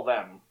to call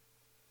them.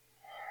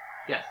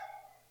 Yes.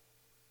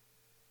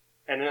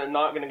 And I'm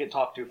not going to get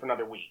talked to for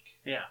another week.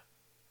 Yeah.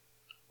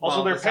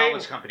 Also, they're the paying...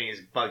 salvage company is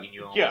bugging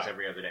you almost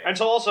every other day. And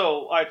so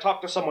also, I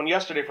talked to someone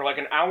yesterday for like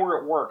an hour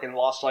at work and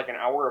lost like an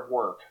hour of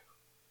work.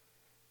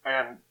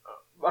 And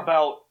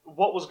about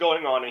what was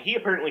going on, and he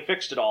apparently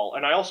fixed it all.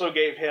 And I also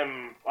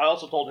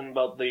told him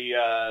about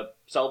the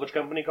salvage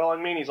company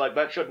calling me, and he's like,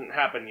 that shouldn't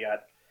happen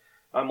yet.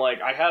 I'm like,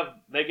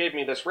 they gave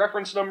me this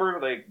reference number,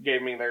 they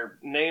gave me their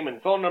name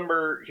and phone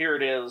number, here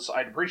it is,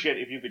 I'd appreciate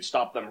it if you could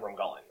stop them from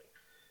calling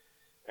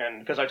me. And,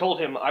 because I told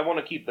him, I want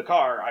to keep the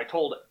car, I've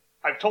told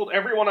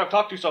everyone I've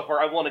talked to so far,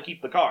 I want to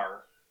keep the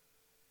car.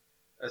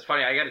 It's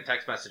funny, I got a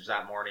text message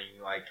that morning,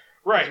 like,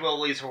 right. Will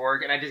leaves for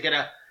work, and I just get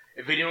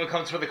if anyone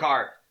comes for the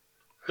car,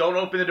 don't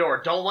open the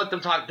door. Don't let them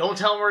talk. Don't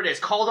tell them where it is.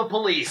 Call the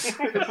police.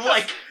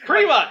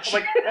 Pretty much.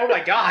 Like, oh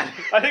my god.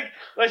 I think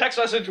my text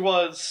message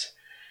was,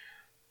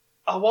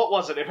 what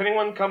was it? If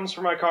anyone comes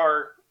for my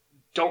car,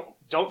 don't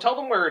tell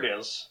them where it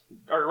is,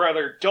 or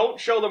rather, don't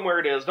show them where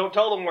it is. Don't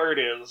tell them where it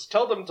is.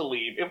 Tell them to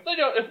leave.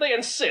 If they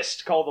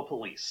insist, call the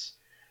police.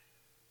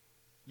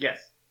 Yes.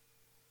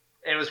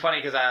 It was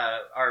funny because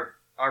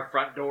our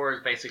front door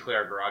is basically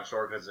our garage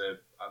door because of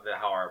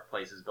how our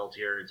place is built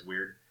here. It's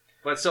weird.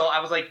 But so I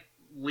was like,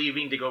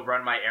 leaving to go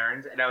run my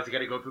errands, and I was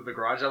going to go through the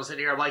garage. I was sitting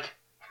here, I'm like,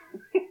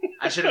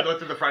 I shouldn't go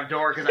through the front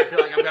door, because I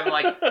feel like I'm going to,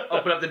 like,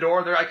 open up the door,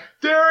 and they're like,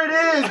 there it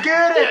is,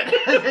 get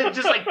it! And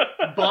just, like,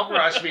 bump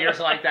rush me or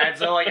something like that.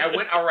 So, like, I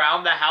went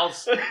around the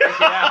house to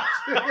get out.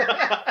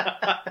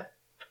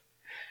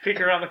 Peek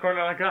around the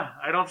corner, like,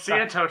 I don't see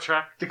a tow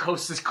truck. The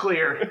coast is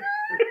clear.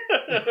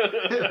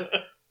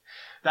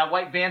 That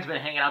white van's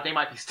been hanging out, they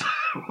might be stuck.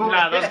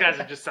 Nah, those guys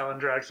are just selling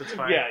drugs, it's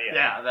fine.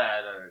 Yeah.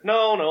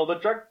 No, the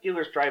drug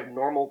dealers drive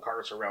normal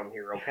cars around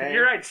here, okay?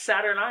 You're right,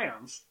 Saturn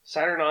Ions.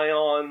 Saturn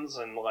Ions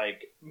and,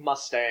 like,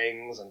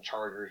 Mustangs and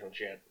Chargers and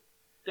shit.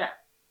 Yeah.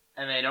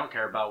 And they don't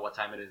care about what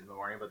time it is in the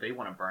morning, but they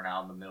want to burn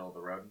out in the middle of the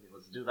road.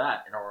 Let's do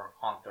that, or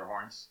honk their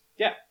horns.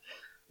 Yeah.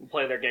 And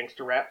play their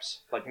gangster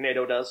raps, like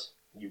NATO does.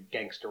 You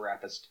gangster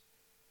rapist.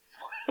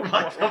 What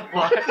the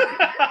fuck?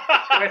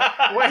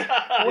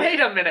 wait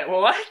a minute,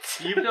 what?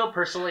 Do you feel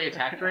personally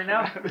attacked right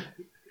now?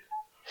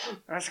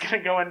 I was going to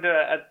go into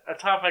a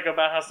topic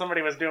about how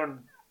somebody was doing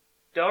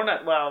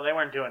well, they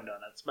weren't doing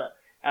donuts, but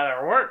at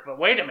our work. But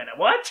wait a minute,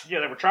 what? Yeah,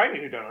 they were trying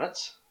to do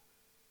donuts.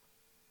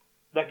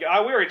 That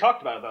guy, we already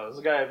talked about it, though. There's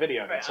a guy a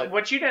video that said,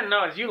 What you didn't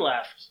know is you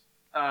left,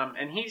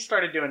 and he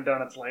started doing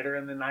donuts later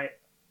in the night.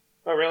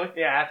 oh, really?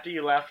 Yeah, after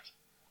you left.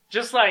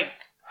 Just like,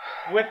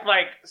 with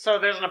like, so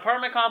there's an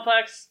apartment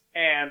complex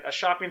and a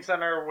shopping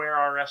center where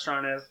our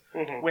restaurant is,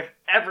 Mm-hmm. with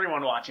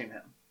everyone watching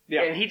him.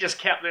 Yeah. And he just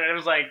kept there. It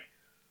was like,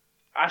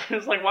 I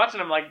was like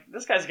watching him like,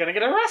 this guy's gonna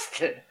get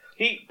arrested.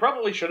 He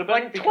probably should have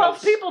been. Like,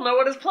 12 people know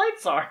what his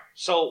plates are.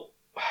 So,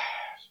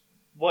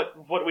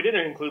 what we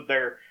didn't include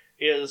there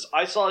is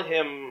I saw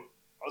him.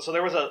 So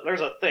there's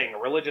a thing, a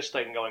religious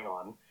thing going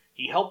on.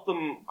 He helped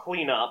them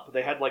clean up.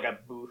 They had like a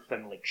booth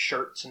and like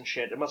shirts and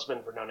shit. It must have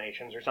been for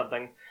donations or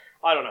something.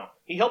 I don't know.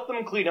 He helped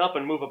them clean up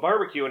and move a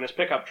barbecue in his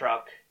pickup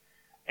truck.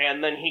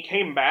 And then he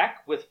came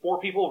back with 4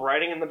 people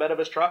riding in the bed of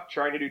his truck,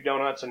 trying to do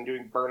donuts and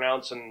doing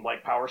burnouts and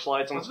like power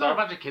slides and Wasn't there a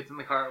stuff. bunch of kids in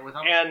the car with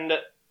him? And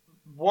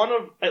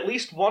at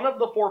least one of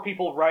the 4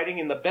 people riding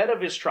in the bed of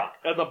his truck,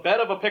 in the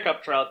bed of a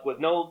pickup truck with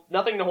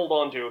nothing to hold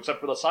on to except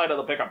for the side of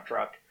the pickup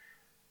truck,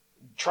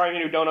 trying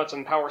to do donuts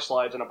and power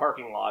slides in a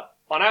parking lot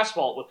on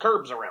asphalt with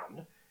curbs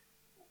around.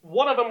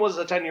 One of them was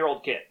a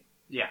 10-year-old kid.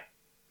 Yeah.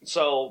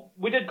 So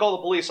we did call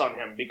the police on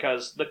him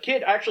because the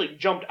kid actually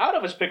jumped out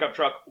of his pickup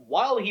truck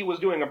while he was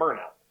doing a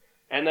burnout.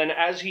 And then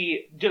as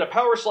he did a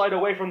power slide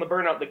away from the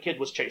burnout, the kid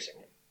was chasing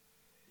him.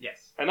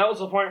 Yes. And that was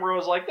the point where I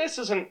was like, this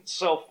isn't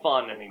so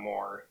fun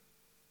anymore.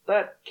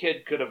 That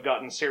kid could have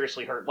gotten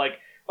seriously hurt. Like,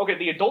 okay,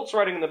 the adults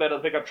riding in the bed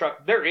of the pickup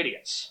truck, they're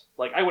idiots.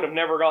 Like, I would have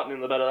never gotten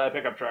in the bed of that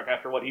pickup truck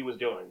after what he was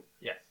doing.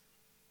 Yes.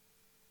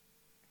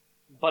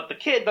 But the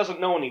kid doesn't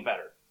know any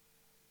better.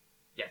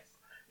 Yes.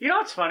 You know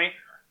what's funny?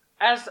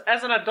 As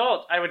an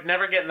adult, I would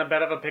never get in the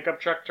bed of a pickup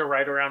truck to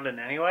ride around in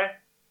anyway.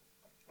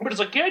 But as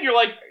a kid, you're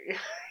like,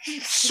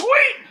 sweet!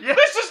 Yeah.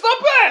 This is the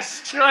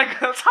best! You're like,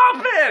 let's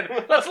hop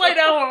in! Let's lay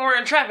down when we're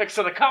in traffic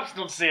so the cops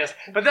don't see us,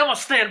 but then we'll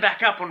stand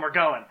back up when we're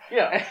going.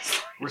 Yeah.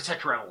 We're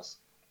such rebels.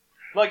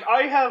 Like,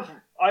 I have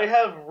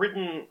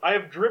ridden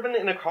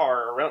in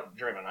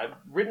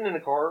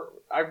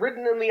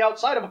the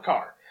outside of a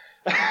car.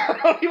 I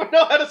don't even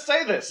know how to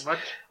say this. What?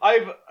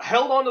 I've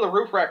held onto the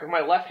roof rack with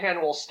my left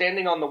hand while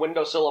standing on the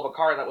windowsill of a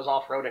car that was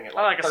off-roading at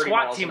Like a 30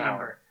 SWAT miles team an hour.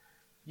 member.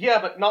 Yeah,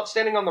 but not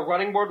standing on the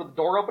running board with the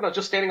door open. I was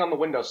just standing on the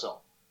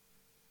windowsill.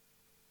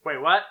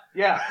 Wait, what?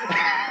 Yeah.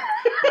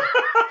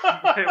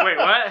 Wait,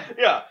 what?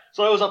 Yeah.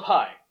 So I was up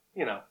high.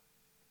 You know.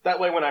 That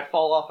way, when I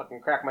fall off, I can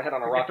crack my head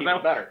on a rock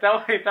even better.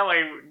 That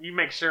way, you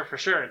make sure for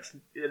sure it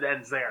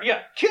ends there.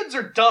 Yeah. Kids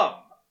are dumb.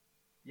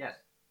 Yes.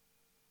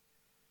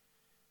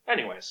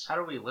 Anyways. How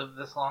do we live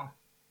this long?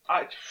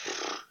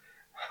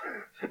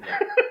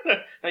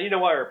 Now you know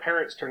why our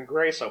parents turn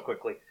gray so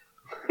quickly.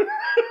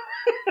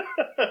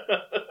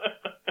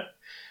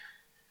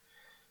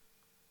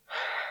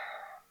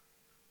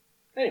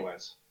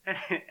 Anyways,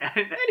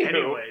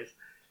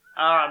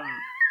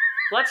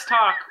 let's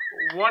talk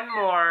one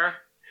more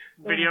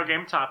video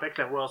game topic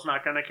that Will's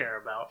not going to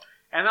care about,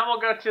 and then we'll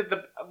go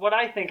to what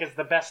I think is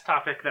the best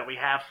topic that we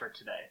have for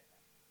today.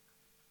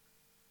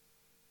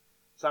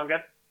 Sound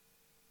good?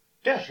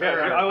 yeah,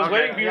 Sure. I was Okay.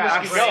 waiting for you Yeah,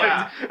 to keep going.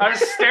 yeah. I was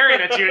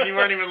staring at you, and you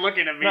weren't even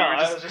looking at me. No, You were I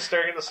just- was just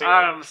staring at the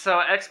ceiling. So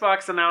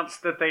Xbox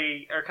announced that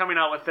they are coming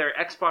out with their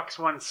Xbox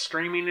One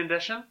Streaming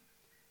Edition,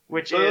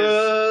 which is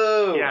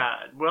Boo!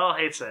 Will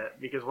hates it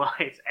because Will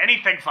hates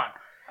anything fun.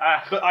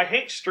 But I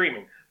hate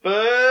streaming.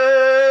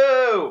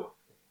 Boo!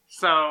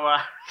 So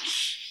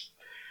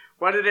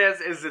what it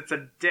is it's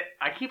a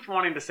I keep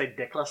wanting to say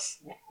dickless,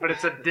 but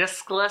it's a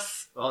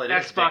diskless Well, it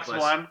is Xbox dickless.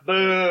 One.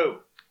 Boo!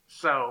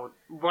 So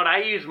what I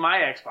use my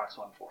Xbox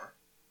One for.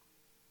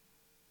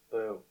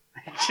 Boo.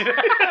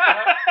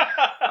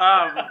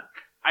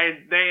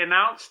 They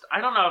announced,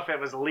 I don't know if it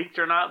was leaked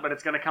or not, but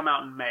it's going to come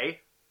out in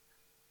May.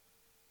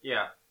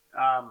 Yeah.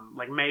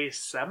 Like May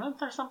 7th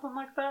or something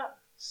like that.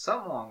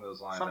 Something along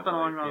those lines. Something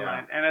along those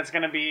lines. And it's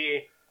going to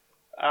be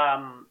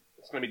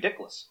It's gonna be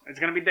dickless. it's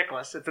going to be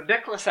dickless. It's a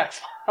dickless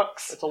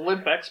Xbox. It's a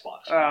limp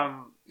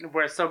Xbox.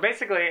 Where so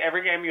basically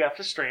every game you have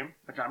to stream,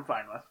 which I'm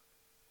fine with.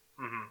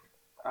 Mm-hmm.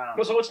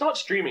 Well, so it's not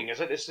streaming, is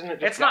it? Isn't it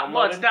just It's not.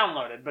 Well, it's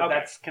downloaded? downloaded, but Okay.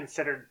 that's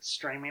considered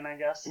streaming, I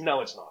guess. No,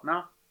 it's not.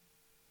 No,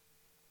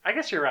 I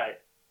guess you're right.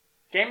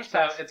 Games So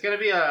Pass. it's going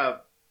to be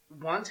a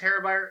 1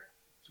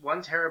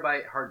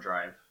 terabyte hard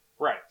drive.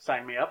 Right.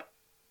 Sign me up.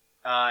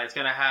 It's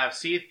going to have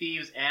Sea of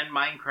Thieves and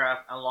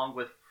Minecraft along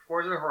with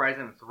Forza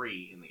Horizon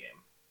 3 in the game.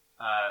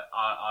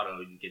 Auto,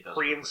 you get those.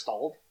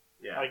 Pre-installed.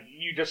 Yeah. Like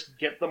you just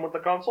get them with the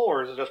console,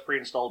 or is it just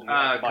pre-installed? And you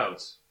have to buy them?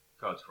 Codes.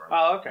 Codes for them.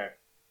 Oh, okay.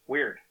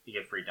 Weird. You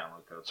get free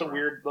download codes. It's a for 'em.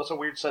 weird. That's a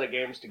weird set of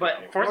games to But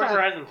get. Forza Forza-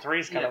 Horizon 3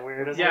 is kind of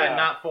weird, isn't Yeah, it?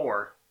 not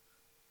 4.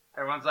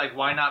 Everyone's like,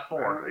 why not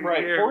 4?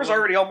 Right. Weird. Four's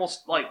already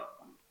almost like.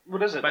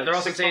 What is it? But like they're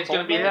also 6 saying it's months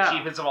going to be old Yeah. now? the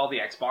cheapest of all the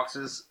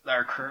Xboxes that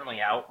are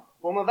currently out.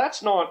 Well, no,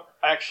 that's not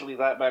actually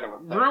that bad of a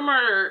thing.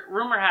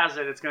 Rumor has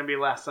it it's going to be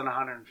less than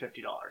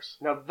 $150.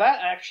 Now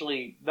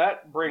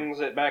that brings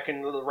it back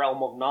into the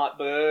realm of not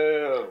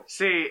boo.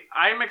 See,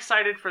 I'm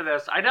excited for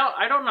this. I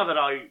don't know that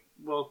I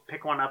will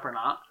pick one up or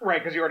not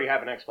Right, because you already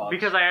have an Xbox.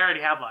 because I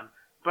already have one.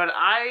 But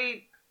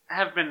I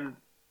have been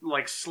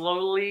like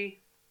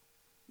slowly,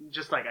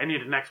 just like I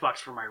need an Xbox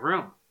for my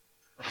room.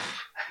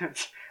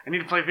 I need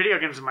to play video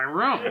games in my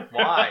room.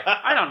 Why?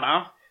 I don't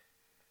know.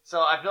 So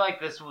I feel like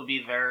this will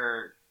be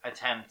their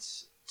attempt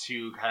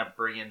to kind of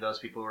bring in those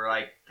people who are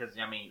like, because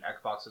I mean,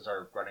 Xboxes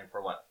are running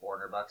for what,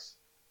 $400?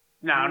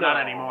 No, No. not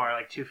anymore.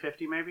 Like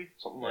 $250 maybe.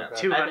 Something like that.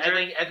 Two-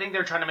 I think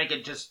they're trying to make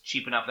it just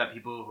cheap enough that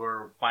people who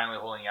are finally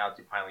holding out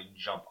to finally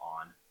jump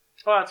on.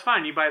 Well, that's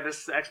fine. You buy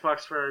this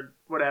Xbox for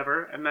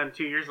whatever, and then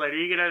 2 years later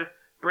you get a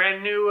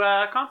brand new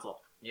console,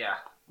 Yeah.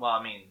 Well,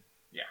 I mean,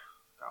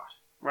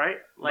 right?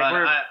 but Like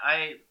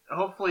I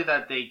hopefully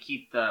that they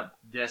keep the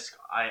disc.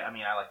 I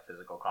mean, I like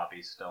physical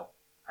copies still.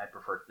 I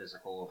prefer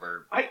physical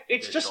over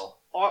It's just digital.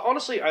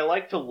 honestly, I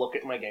like to look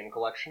at my game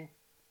collection.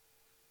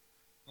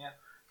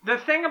 the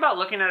thing about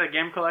looking at a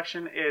game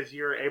collection is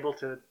you're able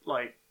to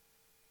like,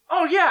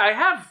 oh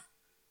yeah,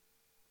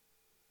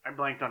 I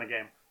blanked on a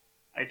game.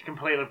 I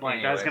completely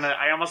blanked. Anyways.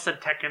 I almost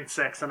said Tekken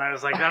 6, and I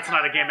was like, that's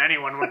not a game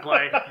anyone would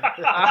play. But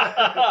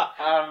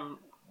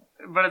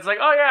it's like,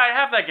 oh yeah, I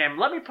have that game.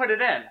 Let me put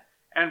it in.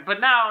 But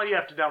now you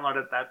have to download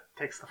it. That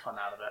takes the fun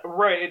out of it.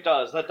 Right, it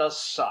does. That does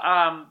suck.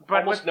 But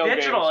Almost with no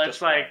digital, games it's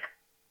just like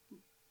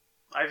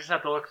I just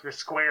have to look through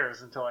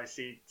squares until I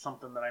see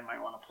something that I might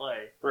want to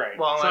play. right.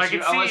 Well, So I unless,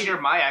 can unless see- you're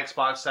my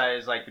Xbox, that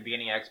is like the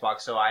beginning of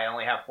Xbox, so I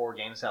only have 4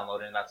 games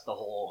downloaded, and that's the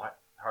whole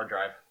hard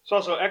drive. So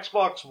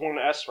Xbox One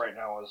S right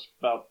now is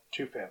about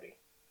 $250.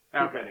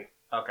 Okay.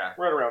 Okay.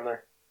 Right around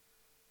there.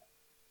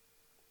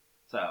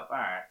 So,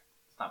 alright.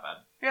 It's not bad.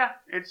 Yeah,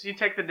 it's you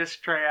take the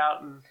disc tray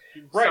out and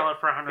you Right. sell it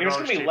for $100. And it's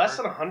going to be less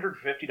than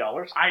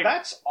 $150.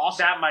 That's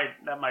awesome.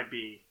 that might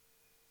be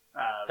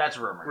That's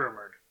rumored.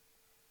 rumored.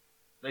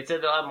 They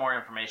said they'll have more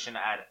information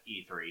at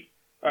E3.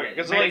 Okay,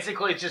 'cause, like,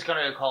 Basically, it's just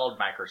going to be called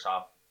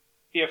Microsoft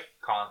if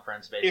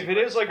Conference, basically. if it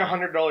is like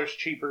 $100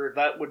 cheaper,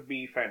 that would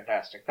be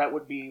fantastic. That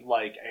would be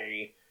like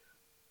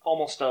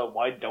almost a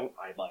why don't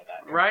I buy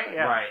that? Right?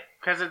 Yeah. Right.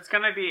 Because it's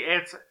gonna be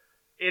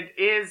it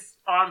is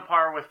on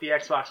par with the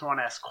Xbox One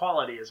S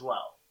quality as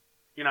well.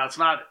 You know, it's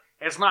not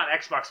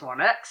Xbox One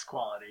X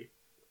quality.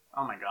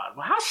 Oh my god.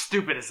 Well, how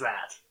stupid is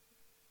that?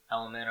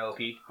 Element OP.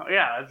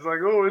 Yeah, it's like,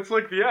 oh, it's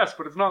like the S,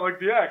 but it's not like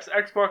the X.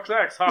 Xbox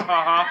X. Ha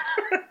ha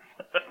ha.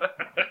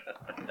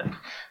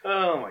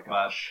 Oh my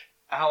gosh.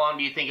 How long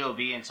do you think it will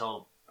be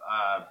until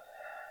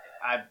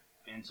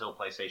until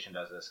PlayStation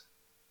does this?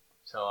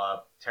 So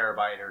a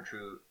terabyte or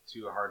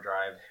to a hard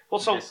drive. Well,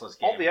 so diskless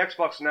all game. the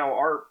Xbox now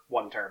are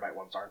 1 terabyte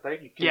ones, aren't they?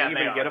 You can Yeah, they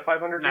even are. get a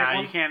 500 Nah, gig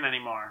you one? can't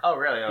anymore. Oh,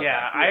 really? Okay.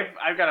 Yeah,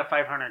 I've got a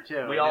 500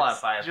 too. We and all it's have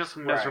 5. Just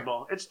Right.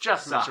 miserable. It's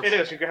just Sucks. miserable.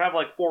 It is. You can have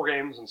like 4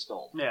 games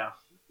installed. Yeah.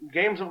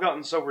 Games have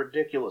gotten so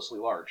ridiculously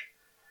large.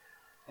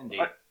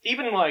 Indeed.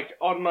 Even like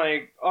on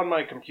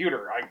my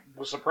computer, I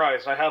was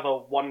surprised. I have a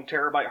 1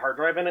 terabyte hard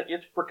drive in it.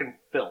 It's freaking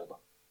filled.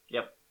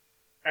 Yep.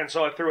 And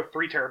so I threw a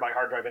 3 terabyte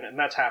hard drive in it, and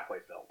that's halfway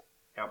filled.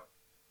 Yep.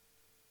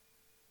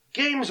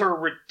 Games are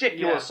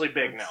ridiculously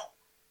big it's- now.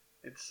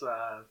 It's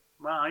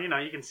well, you know,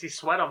 you can see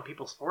sweat on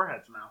people's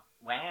foreheads now.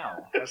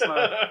 Wow. That's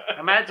not,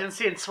 imagine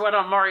seeing sweat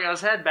on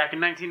Mario's head back in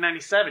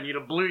 1997. You'd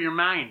have blew your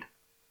mind.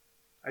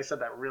 I said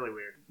that really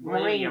weird.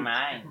 Blew your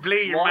mind. Blew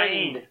your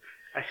mind.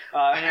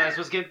 Anyways,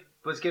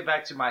 let's get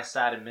back to my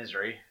sad and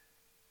misery.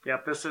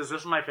 Yep, this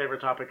is my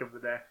favorite topic of the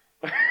day.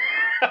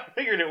 I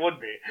figured it would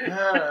be.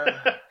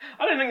 I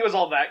didn't think it was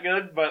all that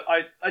good, but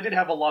I did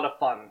have a lot of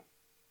fun.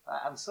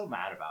 I'm so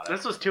mad about it.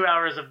 This was 2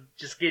 hours of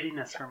just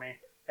giddiness for me,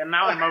 and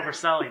now I'm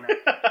overselling it.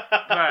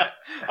 But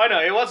I know,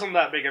 it wasn't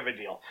that big of a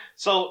deal.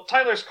 So,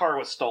 Tyler's car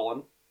was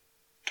stolen,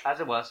 As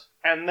it was.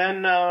 and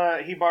then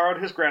he borrowed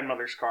his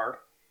grandmother's car,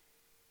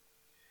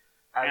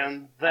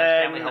 and As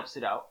family then helps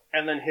it out.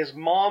 his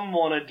mom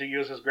wanted to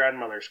use his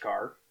grandmother's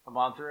car. My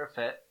mom threw a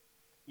fit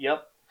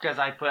Yep. because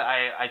I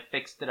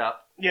fixed it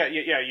up. Yeah,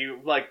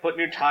 you, like, put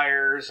new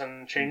tires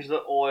and changed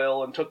the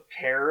oil and took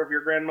care of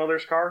your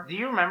grandmother's car. Do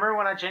you remember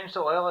when I changed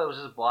the oil? It was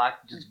just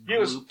black. Just It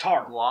was gloop,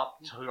 tar. glop,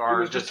 It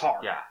was just tar.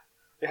 Yeah.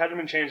 It hadn't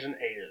been changed in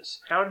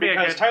ages. that would be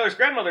Because a good. Tyler's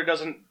grandmother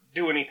doesn't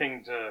do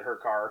anything to her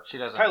car. She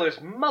doesn't. Tyler's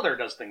mother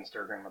does things to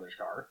her grandmother's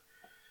car.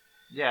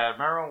 Yeah,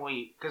 remember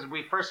when because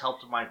we first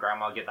helped my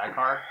grandma get that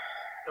car?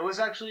 It was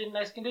actually in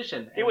nice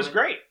condition. It was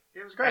great.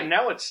 It was great. And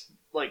now it's,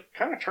 like,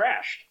 kind of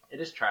trashed,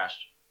 It is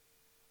trashed.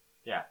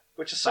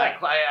 which is So sad.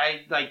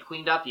 I like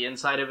cleaned out the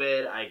inside of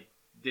it. I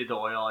did the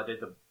oil. I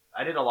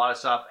did a lot of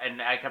stuff,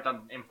 and I kept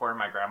on informing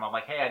my grandma. I'm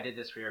like, hey, I did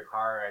this for your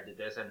car. I did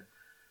this, and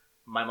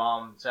my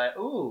mom said,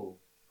 "Ooh,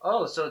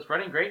 oh, so it's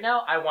running great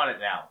now. I want it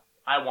now.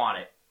 I want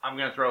it. I'm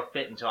gonna throw a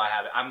fit until I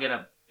have it. I'm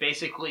gonna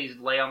basically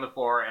lay on the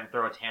floor and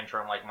throw a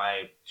tantrum like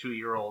my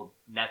 2-year-old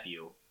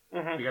nephew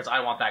Mhm. because I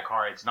want that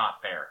car. It's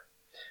not fair."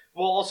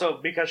 Well, also,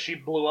 because she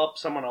blew up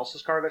someone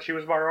else's car that she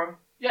was borrowing.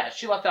 Yeah,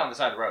 she left it on the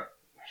side of the road.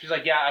 She's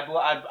like, yeah,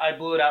 I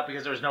blew it out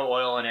because there was no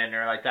oil in it, and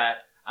they're like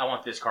that. I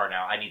want this car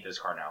now. I need this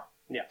car now.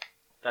 Yeah.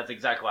 That's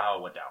exactly how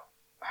it went down.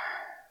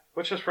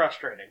 Which is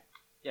frustrating.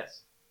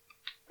 Yes.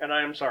 And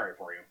I am sorry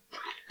for you.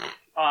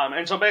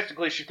 And so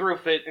basically she threw a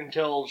fit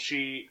until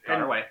she Got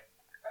her way.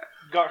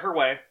 got her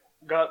way,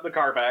 got the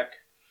car back,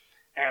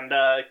 And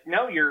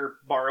now you're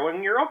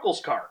borrowing your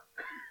uncle's car.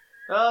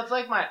 Well, it's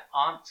like my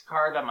aunt's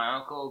car that my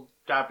uncle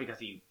got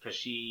because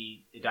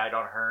she died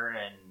on her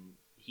and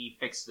he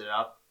fixed it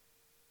up.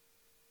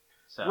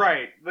 So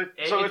Right.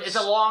 It's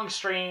a long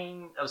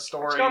string of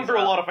stories. It's gone through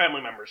a lot of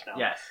family members now.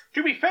 Yes.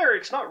 To be fair,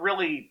 it's not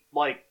really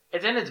like...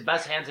 It's in its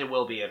best hands it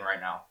will be in right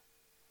now.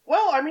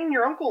 Well, I mean,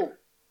 your uncle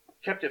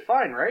kept it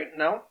fine, right?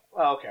 No?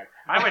 Oh, okay.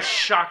 I was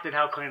shocked at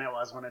how clean it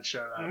was when it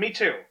showed up. Me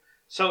too.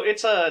 So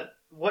it's a...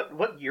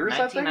 What year is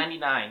that thing?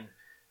 1999.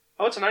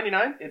 Oh, it's a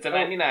 99? It's a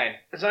 99.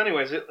 So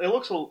anyways, it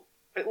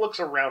looks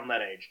around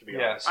that age, to be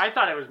honest. I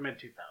thought it was mid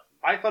 2000.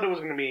 I thought it was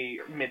going to be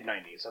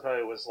mid-90s. I thought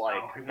it was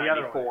like the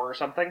other 94 or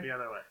something. The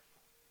other way.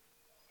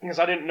 Because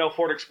I didn't know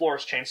Ford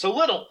Explorers changed so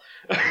little.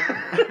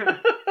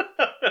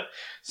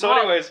 So Well,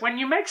 anyways... when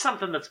you make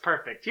something that's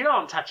perfect, you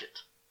don't touch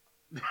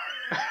it.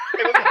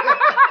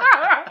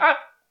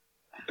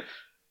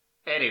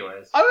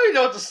 Anyways. I don't even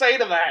know what to say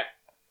to that.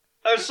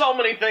 There's so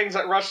many things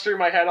that rush through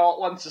my head all at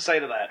once to say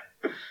to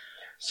that.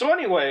 So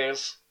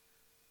anyways,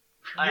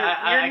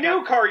 your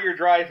new car you're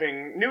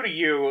driving, new to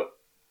you,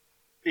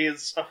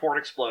 is a Ford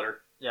Explorer.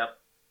 Yep.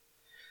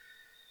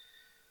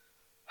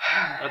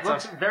 It That's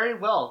looks very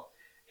well.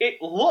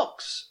 It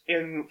looks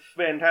in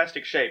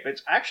fantastic shape.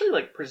 It's actually,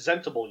 like,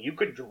 presentable. You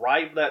could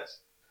drive that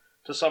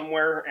to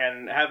somewhere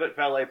and have it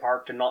valet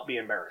parked and not be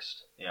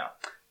embarrassed. Yeah.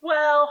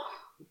 Well,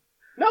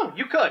 No,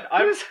 you could.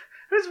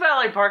 who's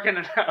valet parking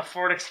a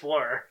Ford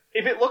Explorer?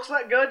 If it looks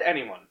that good,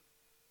 anyone.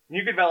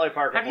 You could valet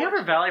park a Have you Ford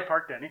ever Explorer. valet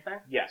parked anything?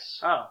 Yes.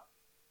 Oh.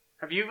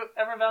 Have you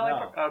ever valet No.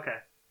 parked? Okay.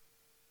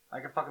 I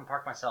can fucking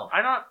park myself.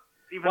 I don't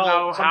even Well,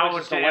 know sometimes how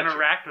just to don't let you.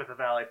 interact with a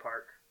valet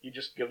park. You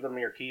just give them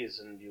your keys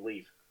and you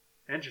leave.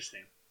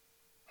 Interesting.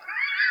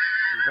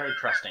 You're very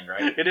trusting,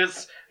 right? It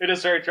is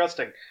very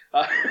trusting.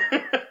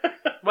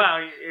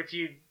 Well, if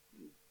you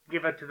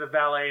give it to the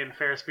valet and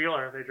Ferris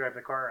Bueller, they drive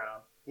the car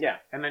around. Yeah.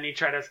 And then you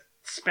try to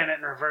spin it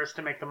in reverse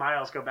to make the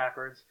miles go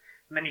backwards.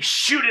 And then you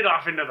shoot it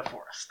off into the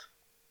forest.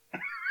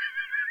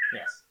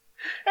 Yes.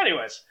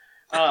 Anyways,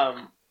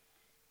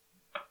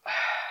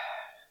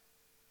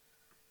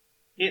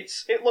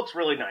 it looks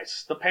really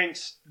nice. The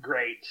paint's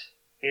great.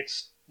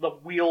 The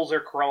wheels are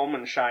chrome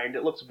and shined.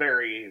 It looks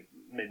very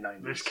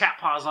mid-90s. There's cat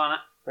paws on it.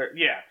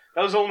 Yeah,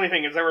 that was the only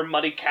thing, is there were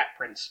muddy cat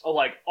prints,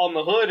 like, on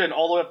the hood and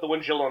all the way up the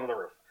windshield onto the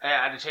roof. I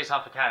had to chase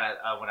off the cat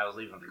when I was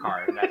leaving the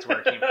car, and that's where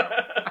it came from.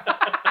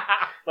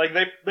 Like,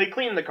 they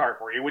cleaned the car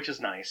for you, which is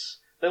nice.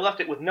 They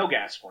left it with no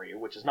gas for you,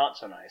 which is not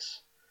so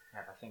nice.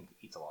 Yeah, that thing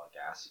eats a lot of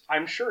gas.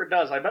 I'm sure it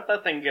does. I bet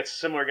that thing gets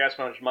similar gas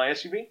mileage to my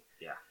SUV.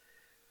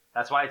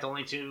 That's why it's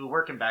only to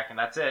work and back, and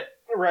that's it.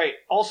 Right.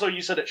 Also,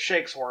 you said it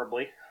shakes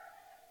horribly,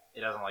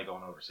 It doesn't like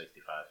going over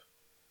 65.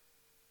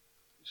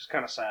 which is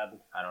kind of sad.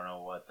 I don't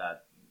know what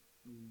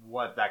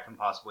that can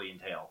possibly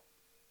entail.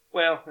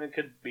 Well, it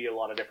could be a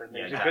lot of different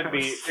things. Yeah,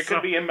 it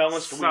could be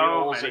imbalanced so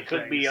wheels. many It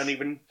could be things.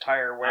 uneven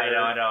tire wear.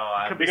 I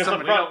know. Could be Because the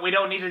somebody- front- We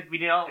don't need to.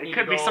 It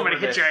could be somebody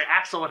hit your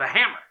axle with a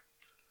hammer.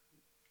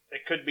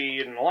 It could be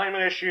an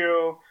alignment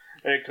issue.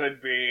 It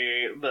could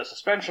be the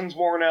suspension's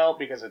worn out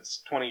because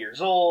it's 20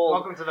 years old.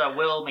 Welcome to the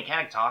Will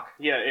Mechanic Talk.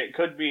 Yeah, it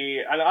could be.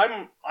 And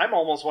I'm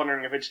almost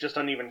wondering if it's just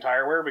uneven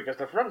tire wear because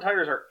the front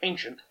tires are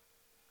ancient.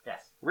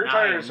 Yes. Rear Now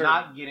tires I'm are-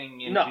 not getting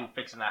into No.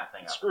 fixing that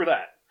thing up. Screw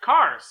that.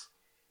 Cars.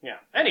 Yeah.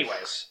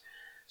 Anyways,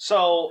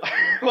 so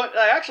what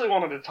I actually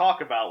wanted to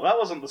talk about, that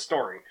wasn't the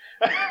story.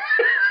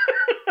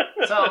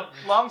 So,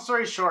 long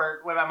story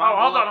short, when my Oh,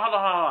 mom hold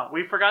on.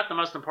 We forgot the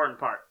most important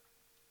part.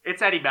 It's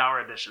Eddie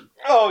Bauer edition.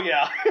 Oh,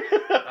 yeah.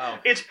 Oh.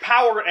 It's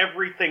power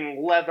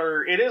everything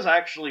leather.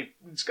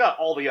 It's got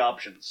all the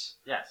options.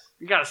 Yes.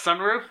 You got a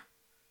sunroof?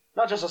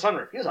 Not just a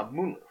sunroof, he has a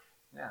moonroof.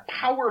 Yeah.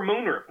 Power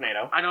moonroof,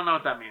 NATO. I don't know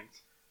what that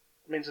means.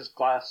 It means it's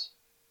glass.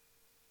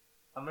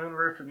 A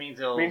moonroof means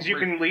It means you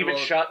can leave it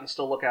shut and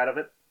still look out of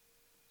it.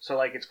 So,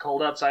 like, it's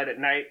cold outside at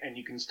night and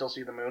you can still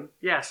see the moon.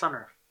 Yeah,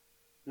 sunroof.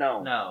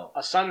 No. No.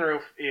 A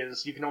sunroof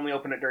is, you can only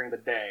open it during the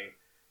day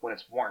when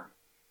it's warm.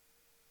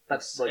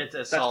 That's It's a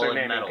that's solid their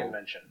naming metal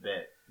convention.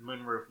 bit.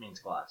 Moonroof means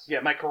glass. Yeah,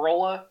 my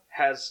Corolla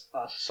has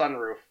a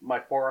sunroof. My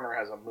 4Runner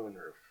has a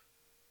moonroof.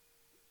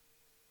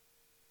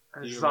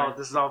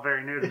 This is all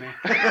very new to me.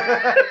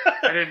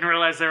 I didn't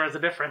realize there was a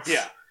difference.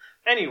 Yeah.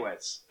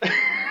 Anyways.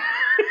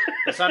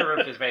 The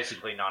sunroof is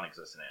basically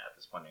non-existent at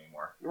this point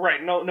anymore.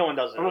 Right, no one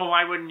does it. Well,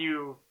 why wouldn't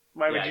you?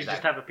 Why would Yeah, you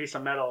exactly. just have a piece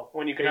of metal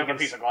When you can that have a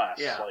piece of glass.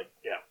 Yeah.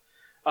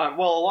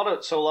 Well,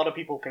 a lot of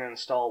people can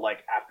install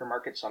like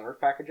aftermarket sunroof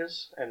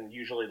packages, and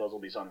usually those will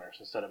be sunroofs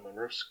instead of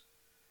moonroofs.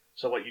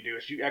 So what you do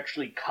is you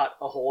actually cut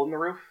a hole in the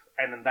roof,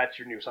 and then that's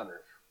your new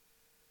sunroof.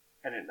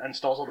 And it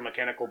installs all the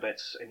mechanical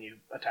bits, and you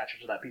attach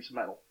it to that piece of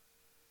metal.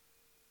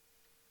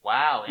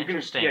 Wow, You can,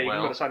 interesting. yeah, you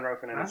can Will. put a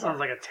sunroof in it. That sounds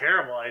like a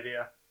terrible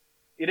idea.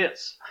 It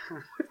is.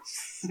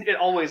 It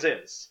always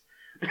is.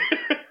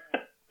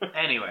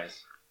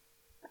 Anyways,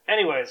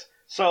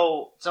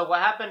 so so what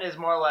happened is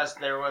more or less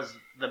there was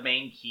the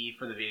main key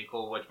for the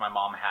vehicle, which my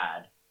mom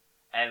had,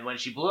 and when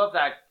she blew up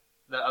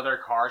the other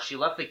car, she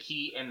left the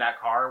key in that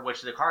car,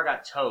 which the car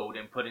got towed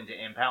and put into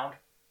impound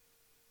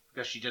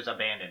because she just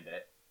abandoned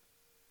it.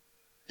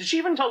 Did she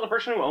even tell the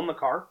person who owned the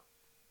car?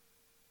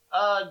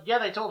 Yeah,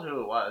 they told who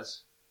it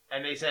was,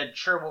 and they said,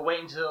 "Sure, we'll wait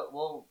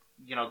until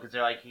because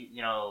they're like,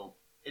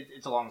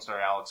 it's a long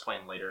story. I'll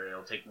explain later.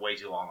 It'll take way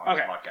too long on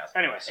this podcast.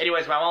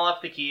 Anyways, my mom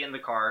left the key in the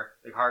car.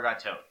 The car got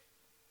towed.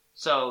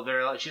 So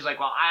she's like,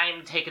 well,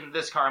 I'm taking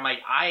this car. I'm like,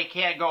 I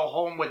can't go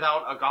home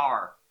without a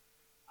car.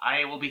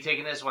 I will be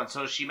taking this one.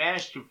 So she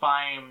managed to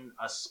find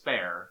a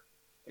spare,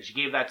 and she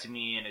gave that to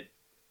me, and it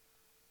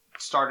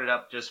started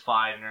up just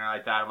fine, and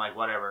like that. I'm like,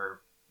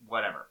 whatever.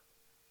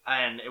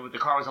 And the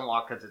car was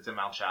unlocked because it's in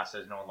Mount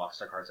Shasta. No one locks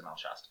their cars in Mount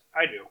Shasta.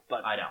 I do,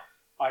 but I know.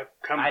 I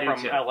come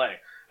from LA.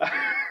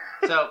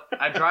 So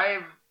I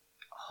drive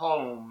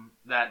home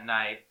that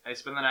night. I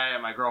spend the night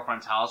at my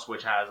girlfriend's house,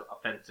 which has a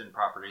fenced-in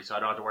property, so I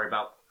don't have to worry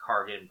about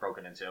car getting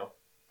broken into.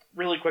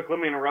 Really quick, let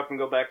me interrupt and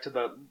go back to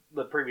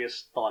the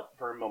previous thought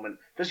for a moment.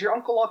 Does your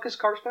uncle lock his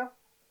cars now?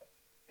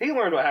 He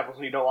learned what happens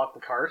when you don't lock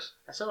the cars.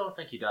 I still don't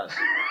think he does.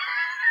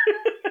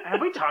 Have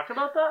we talked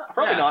about that?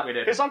 Probably Yeah, not. we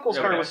did. His uncle's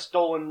Yeah, car we was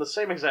stolen the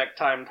same exact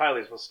time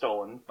Tyler's was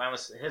stolen.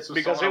 His was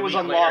Because stolen it was a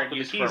week later unlocked and with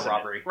used the for keys a in it.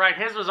 robbery. Right,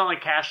 his was only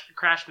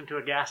crashed into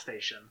a gas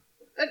station.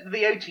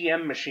 The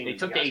ATM machine. They in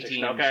took the gas ATM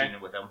station, okay?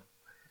 machine with them.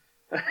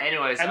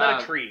 Anyways, And then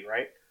a tree,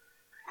 right?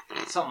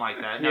 something like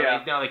that. No,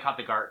 Yeah. they caught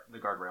the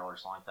guardrail or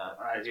something like that.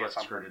 That's yeah, what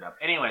something. screwed it up.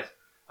 Anyways,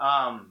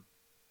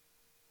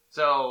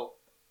 so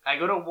I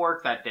go to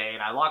work that day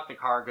and I lock the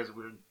car because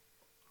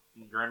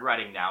you're in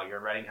Redding now. You're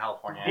in Redding,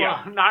 California.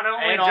 Yeah, not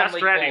only And on just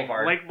Lake Redding,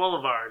 Boulevard. Lake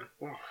Boulevard.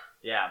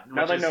 Yeah.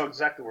 Now which they is know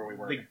exactly where we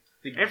were.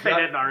 If they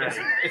didn't already.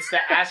 It's the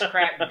ass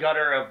crack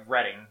gutter of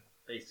Reading,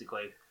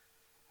 basically.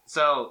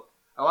 So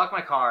I lock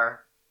my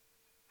car,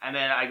 and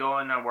then I go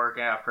in and work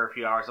after a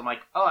few hours. I'm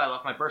like, oh, I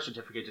left my birth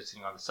certificate just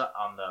sitting on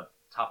the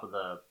top of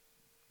the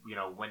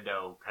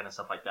window, kind of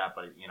stuff like that.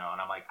 But and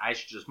I'm like, I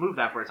should just move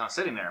that where it's not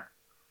sitting there.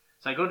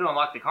 So I go to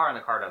unlock the car, and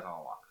the car doesn't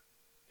unlock.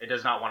 It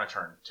does not want to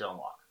turn to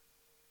unlock.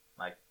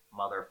 Like,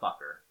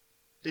 motherfucker.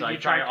 Did So I you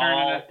try tried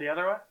turning it the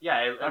other way? Yeah,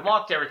 it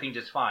locked everything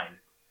just fine.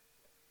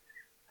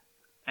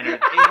 And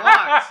it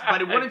locked,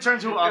 but it wouldn't turn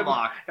to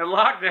unlock. It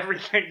locked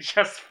everything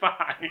just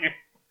fine.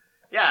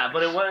 Yeah,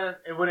 but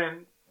it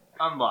wouldn't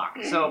unlock.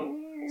 So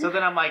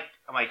then I'm like,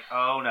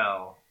 oh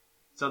no.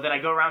 So then I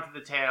go around to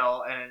the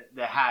tail and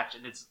the hatch,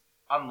 and it's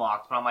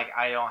unlocked. But I'm like,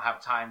 I don't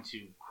have time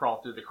to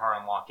crawl through the car,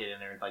 unlock it,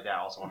 and everything like that.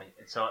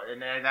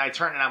 And then I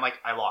turn and I'm like,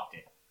 I locked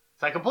it.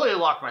 So I completely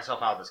locked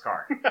myself out of this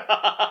car.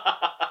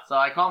 So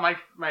I call my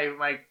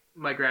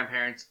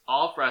grandparents,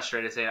 all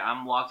frustrated, saying,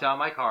 I'm locked out of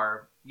my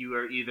car. You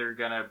are either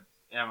gonna.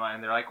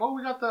 And they're like, well,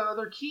 we got the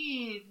other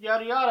key,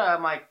 yada yada.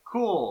 I'm like,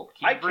 cool.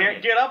 I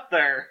can't get up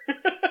there.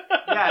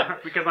 Yeah,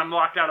 because I'm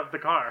locked out of the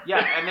car.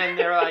 yeah. And then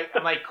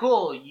I'm like,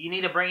 cool. You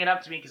need to bring it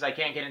up to me because I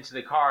can't get into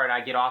the car, and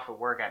I get off at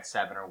work at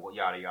 7 or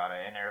yada yada.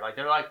 And they're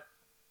like,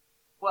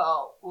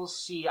 well, we'll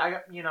see. I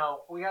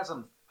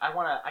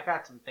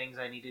got some things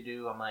I need to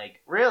do. I'm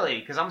like, really?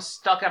 Because I'm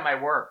stuck at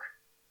my work.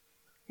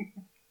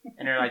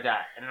 And they're like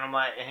that, and I'm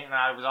like, and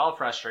I was all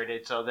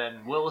frustrated. So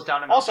then Will was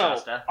down in Also,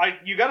 Manchester.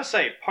 you gotta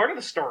say, part of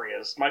the story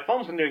is my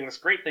phone's been doing this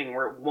great thing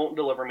where it won't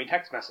deliver me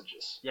text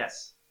messages.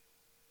 Yes,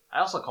 I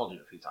also called you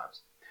a few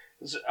times.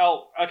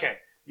 Oh, okay.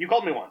 You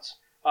called me once.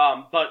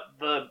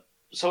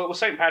 So it was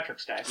St.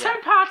 Patrick's Day,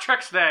 St.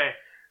 Patrick's Day.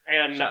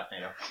 and Shut up,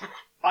 Nato.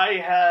 I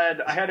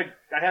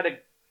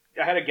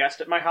had a guest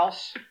at my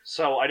house,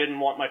 so I didn't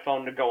want my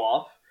phone to go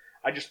off.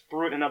 I just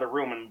threw it in another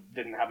room and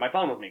didn't have my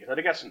phone with me because I had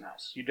a guest in the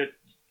house.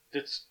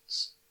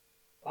 It's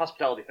a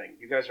hospitality thing.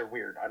 You guys are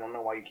weird. I don't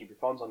know why you keep your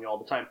phones on you all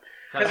the time.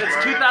 Because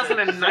it's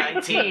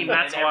 2019,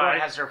 that's and everyone why.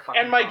 has their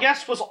fucking And my phone.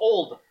 guest was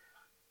old.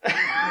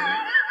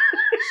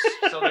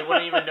 So they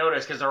wouldn't even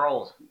notice because they're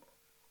old.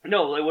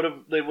 No, they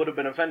would have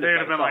been offended. They'd by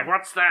have the been like, phone.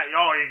 what's that?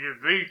 Oh,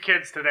 these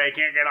kids today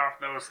can't get off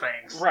those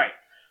things. Right.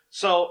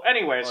 So,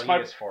 anyways, Well,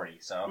 he is 40,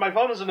 so. my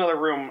phone is in another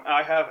room.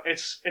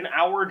 It's an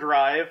hour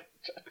drive.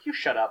 You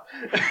shut up.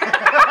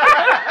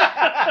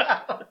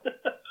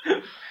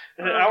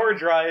 An hour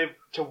drive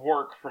to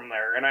work from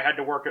there, and I had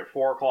to work at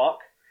 4:00.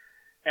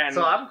 And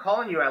So I'm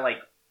calling you at like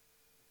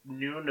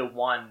noon to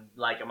 1.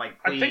 Like, I'm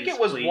like, please, I think it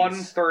was please.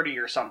 1:30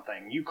 or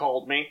something. You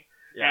called me,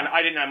 Yeah. and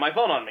I didn't have my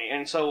phone on me,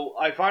 and so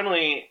I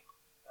finally,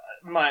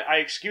 I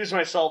excused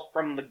myself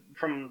from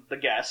the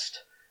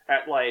guest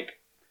at like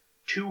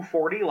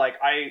 2:40. Like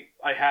I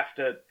have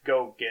to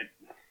go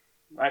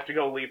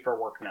leave for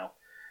work now.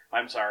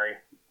 I'm sorry.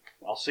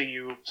 I'll see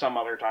you some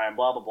other time.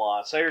 Blah blah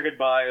blah. Say your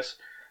goodbyes.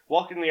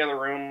 Walk in the other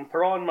room.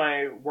 Throw on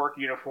my work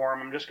uniform.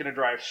 I'm just gonna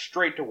drive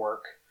straight to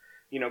work.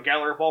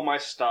 Gather up all my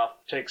stuff.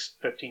 Takes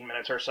 15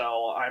 minutes or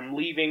so. I'm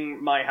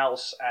leaving my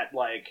house at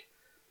like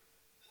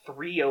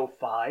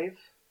 3:05.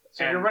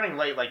 So you're running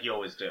late like you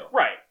always do.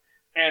 Right.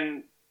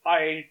 And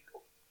I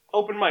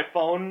open my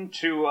phone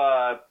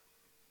to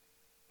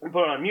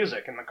put on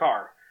music in the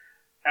car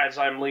as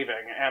I'm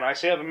leaving, and I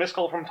see I have a missed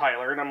call from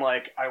Tyler, and I'm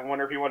like, I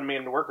wonder if he wanted me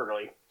into work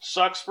early.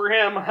 Sucks for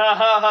him, ha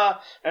ha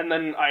ha. And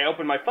then I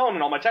open my phone,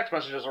 and all my text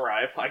messages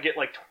arrive. I get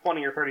like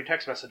 20 or 30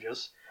 text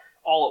messages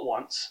all at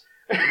once.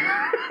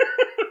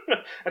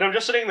 And I'm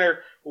just sitting there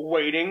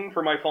waiting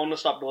for my phone to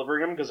stop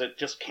delivering them because it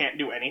just can't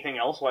do anything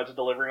else while it's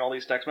delivering all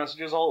these text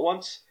messages all at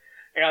once.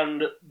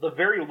 And the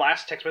very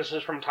last text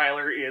message from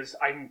Tyler is,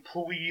 I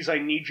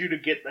need you to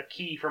get the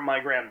key from my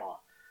grandma.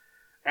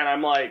 And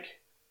I'm like,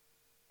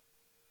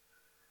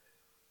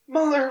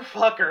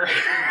 motherfucker.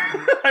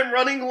 I'm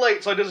running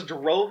late, so I just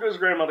drove to his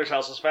grandmother's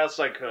house as fast as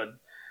I could.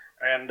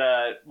 And,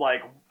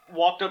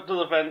 walked up to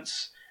the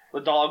fence. The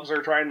dogs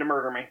are trying to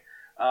murder me.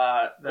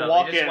 No,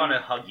 they just want to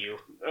hug you.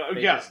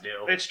 They yeah, just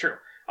do. It's true.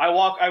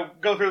 I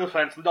go through the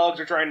fence. The dogs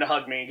are trying to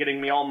hug me,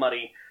 getting me all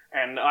muddy.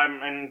 And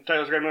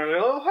Tyler's grandmother,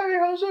 oh, hey,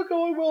 how's it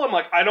going? Well, I'm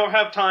like, I don't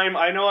have time.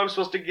 I know I'm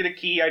supposed to get a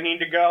key. I need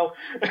to go.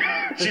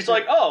 She's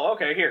like, oh,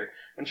 okay, here.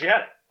 And she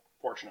had it.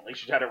 Fortunately,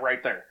 she had it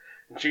right there.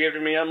 And she gave it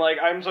to me. I'm like,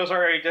 I'm so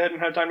sorry. I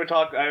didn't have time to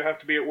talk. I have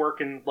to be at work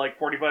in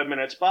 45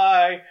 minutes.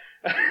 Bye.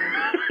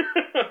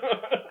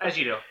 As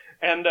you do.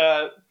 And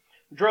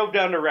drove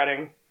down to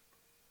Reading.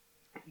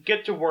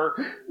 Get to work.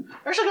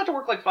 I actually got to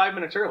work 5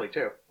 minutes early,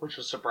 too, which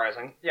was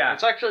surprising. Yeah.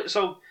 It's actually,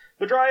 so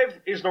the drive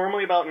is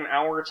normally about an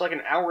hour. It's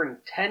an hour and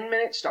 10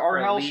 minutes to our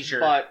house. Leisure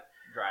but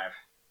drive.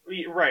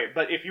 Right,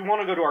 but if you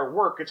want to go to our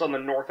work, it's on the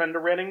north end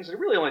of Reading, so it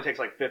really only takes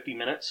 50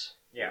 minutes.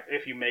 Yeah.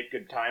 If you make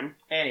good time.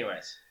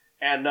 Anyways.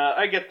 And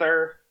I get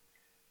there,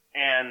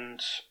 and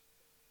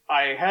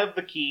I have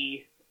the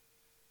key.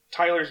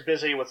 Tyler's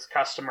busy with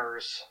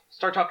customers.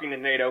 Start talking to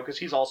NATO, because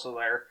he's also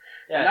there.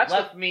 Yeah, and that's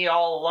left me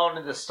all alone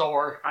in the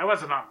store. I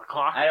wasn't on the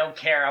clock. I don't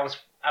care. I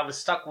was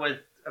stuck with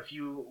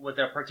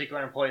a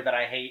particular employee that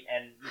I hate,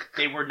 and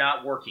they were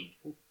not working.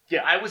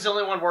 Yeah. I was the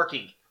only one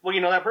working. Well,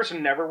 that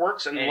person never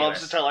works and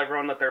loves to tell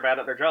everyone that they're bad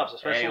at their jobs,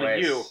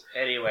 especially you.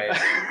 Anyways,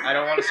 I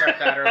don't want to start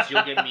that or else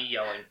you'll get me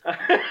yelling.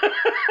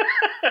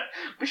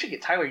 We should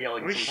get Tyler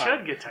yelling sometime.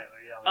 Should get Tyler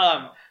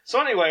yelling.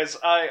 So anyways,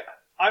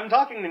 I'm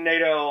talking to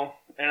NATO,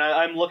 and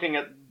I'm looking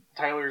at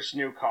Tyler's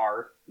new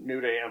car,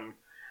 new to him,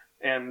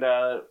 and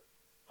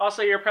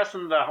also, you're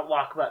pressing the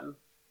lock button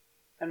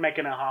and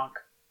making a honk.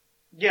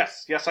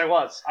 Yes, I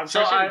was. I'm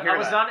sorry I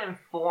was not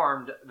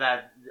informed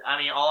that.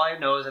 All I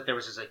know is that there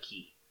was just a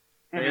key.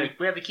 Mm-hmm.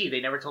 We have the key.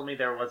 They never told me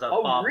there was a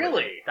Oh, fob with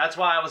really? it. That's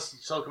why I was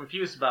so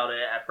confused about it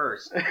at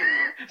first. So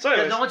Because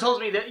anyways, no one told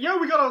me that,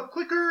 we got a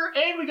clicker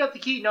and we got the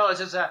key. No,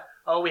 it's just that,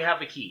 we have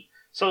the key.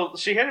 so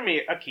she handed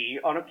me a key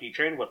on a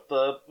keychain with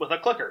a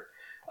clicker.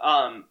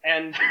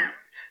 And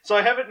so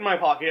I have it in my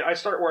pocket. I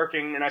start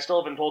working, and I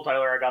still haven't told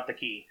Tyler I got the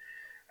key.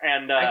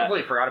 And I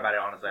completely forgot about it,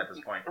 honestly, at this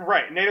point.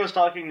 Right, NATO's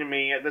talking to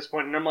me at this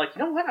point, and I'm like,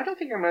 you know what? I don't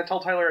think I'm going to tell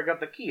Tyler I got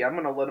the key. I'm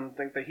going to let him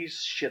think that he's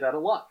shit out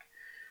of luck.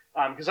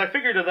 Because I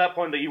figured at that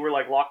point that you were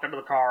locked into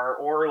the car,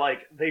 or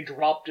they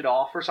dropped it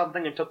off or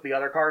something and took the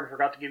other car and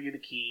forgot to give you the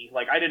key.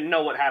 I didn't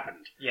know what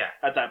happened. Yeah.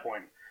 At that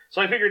point,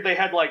 so I figured they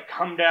had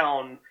come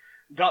down,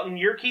 gotten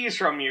your keys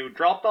from you,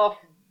 dropped off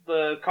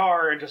the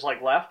car, and just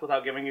left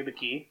without giving you the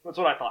key. That's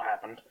what I thought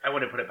happened. I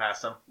wouldn't put it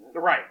past them.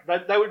 Right,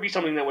 that would be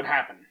something that would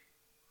happen.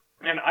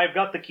 And I've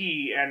got the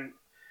key, and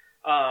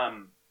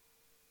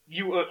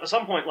you at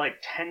some point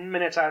 10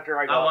 minutes after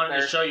I got I wanted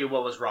there, to show you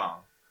what was wrong.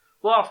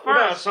 Well,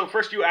 first... so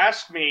first you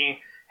asked me,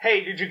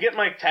 hey, did you get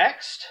my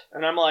text?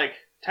 And I'm like,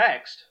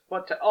 text?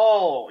 What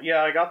oh,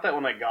 yeah, I got that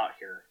when I got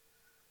here.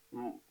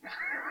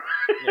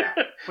 Yeah.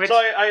 So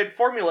I had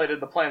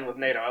formulated the plan with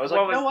NATO. I was like,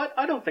 you know what?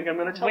 I don't think I'm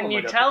going to tell him. When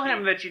you tell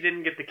him that you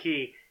didn't get the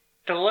key,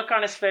 the look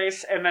on his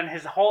face and then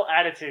his whole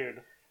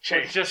attitude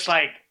was just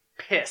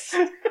pissed.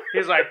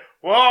 He's like,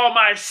 whoa,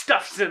 my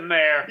stuff's in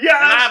there.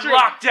 Yeah, and that's I'm true.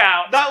 locked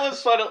out. That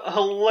was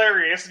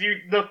hilarious.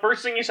 The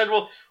first thing you said,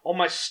 well, oh,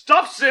 my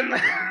stuff's in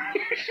there.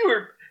 You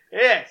were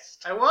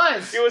pissed. I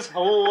was. It was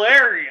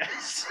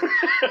hilarious.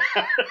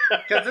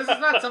 Because this is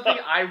not something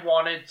I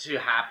wanted to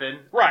happen.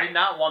 Right. I did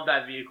not want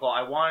that vehicle.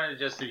 I wanted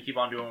just to keep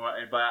on doing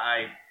it, but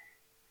I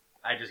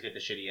just get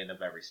the shitty end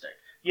of every stick.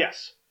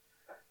 Yes.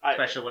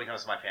 Especially when it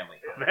comes to my family.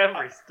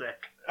 Every stick.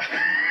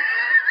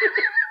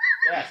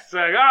 Yes.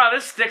 It's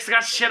this stick's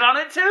got shit on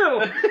it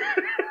too.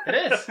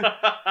 It is.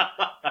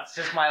 It's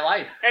just my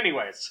life.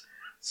 Anyways,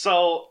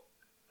 so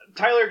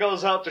Tyler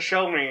goes out to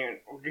show me.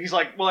 He's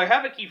like, well, I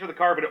have a key for the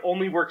car, but it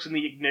only works in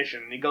the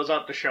ignition. And he goes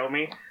out to show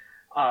me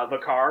the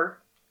car.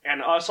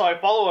 And so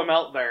I follow him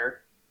out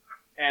there.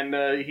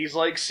 And he's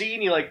like, see?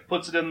 And he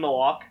puts it in the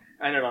lock,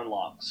 and it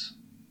unlocks.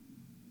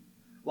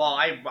 Well,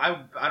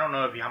 I don't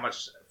know how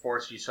much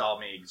force you saw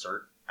me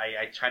exert.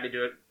 I tried to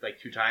do it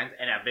 2 times,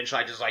 and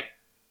eventually I just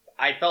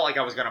I felt like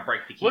I was going to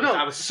break the keys. Well, no,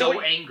 I was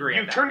so angry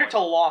You at that turned point. it to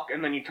lock,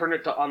 and then you turned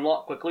it to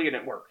unlock quickly, and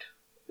it worked.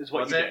 Is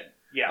what Was you it? did.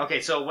 Yeah.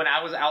 Okay, so when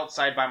I was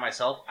outside by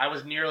myself, I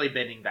was nearly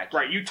bending that key.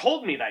 Right, you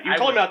told me that. You I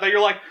told me was- about that.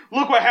 You're like,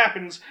 look what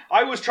happens.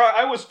 I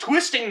was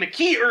twisting the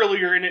key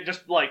earlier, and it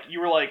just you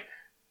were like,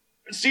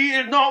 see,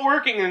 it's not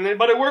working,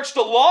 but it works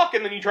to lock,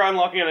 and then you try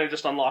unlocking it, and it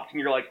just unlocked, and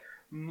you're like,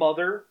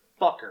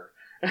 motherfucker.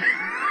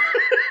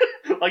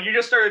 You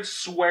just started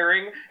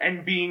swearing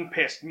and being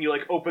pissed, and you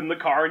opened the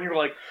car, and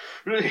you're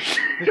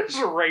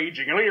just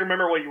raging. I don't even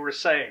remember what you were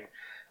saying.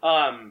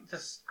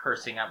 Just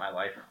cursing at my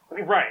life.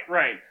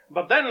 Right.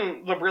 But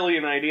then the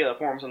brilliant idea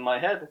forms in my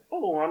head,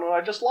 oh, why don't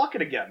I just lock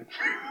it again?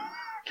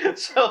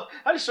 So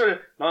I just sort of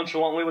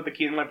nonchalantly with the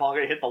key in my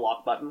pocket hit the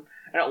lock button,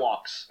 and it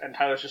locks. And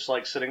Tyler's just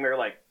like sitting there,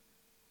 like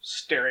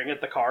staring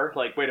at the car,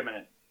 like, wait a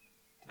minute,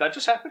 did that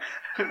just happen?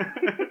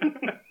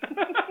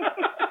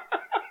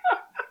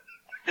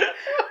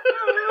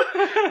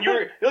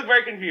 You look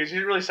very confused. You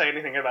didn't really say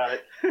anything about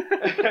it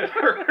at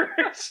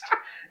first.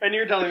 And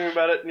you're telling me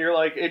about it, and you're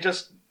like, it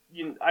just...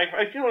 I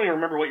don't even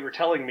remember what you were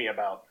telling me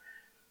about.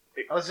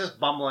 I was just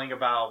bumbling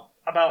about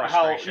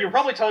how... You were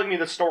probably telling me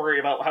the story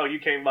about how you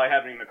came by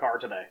having the car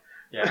today.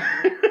 Yeah.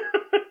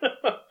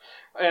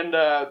 And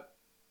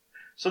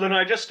so then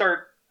I just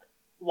start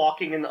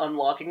locking and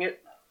unlocking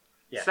it.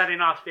 Yes.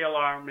 Setting off the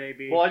alarm,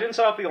 maybe. Well, I didn't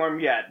set off the alarm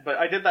yet, but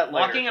I did that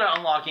later. Locking and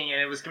unlocking,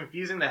 and it was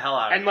confusing the hell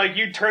out of And, me. like,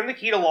 you'd turn the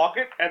key to lock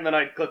it, and then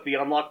I'd click the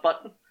unlock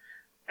button.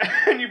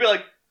 And you'd be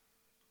like,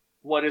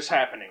 what is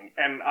happening?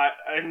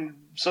 And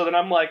so then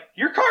I'm like,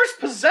 your car's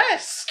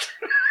possessed!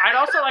 I'd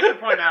also like to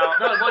point out...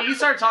 No, well, you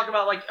started talking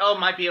about, like, oh, it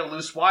might be a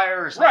loose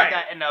wire or something like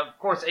that, and of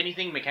course,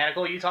 anything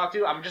mechanical you talk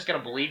to, I'm just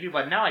gonna believe you,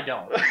 but now I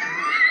don't.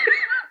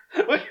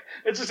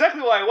 It's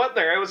exactly why I went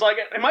there. I was like,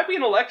 it might be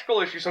an electrical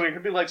issue, something. It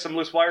could be like some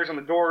loose wires on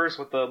the doors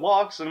with the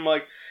locks, and I'm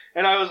like,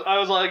 and I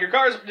was like, your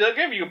car's, they'll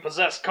give you a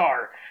possessed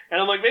car. And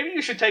I'm like, maybe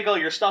you should take all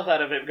your stuff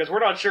out of it, because we're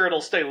not sure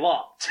it'll stay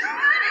locked.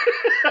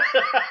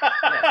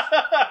 Yes.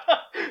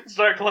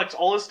 So I collects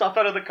all his stuff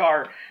out of the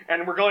car,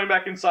 and we're going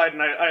back inside,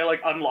 and I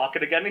like, unlock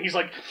it again, and he's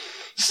like,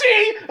 see?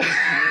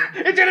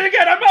 It did it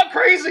again, I'm not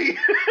crazy!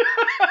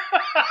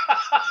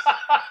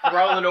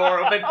 Throw the door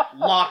open,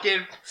 lock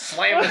it,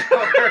 slam the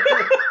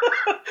door.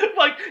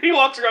 Like, he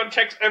walks around,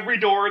 checks every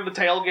door in the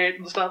tailgate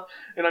and stuff,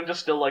 and I'm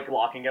just still, like,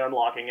 locking and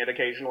unlocking it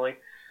occasionally.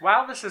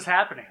 While this is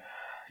happening,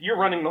 You're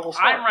running the whole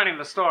store. I'm running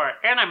the store,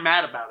 and I'm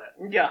mad about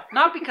it. Yeah.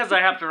 Not because I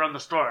have to run the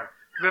store,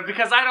 but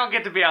because I don't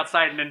get to be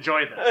outside and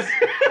enjoy this.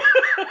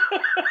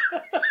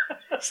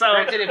 So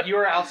Granted, if you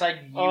were outside,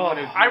 you would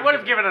have... I would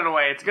have given it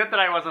away. It's good that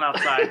I wasn't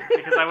outside,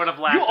 because I would have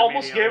laughed You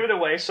almost immediately. gave it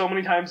away so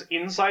many times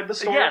inside the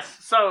store. Yes,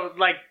 so,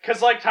 like...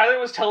 Because, like, Tyler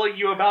was telling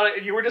you about it,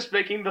 and you were just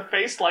making the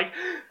face like,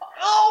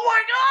 oh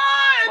my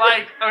god!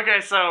 Like,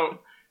 okay, so...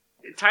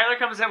 Tyler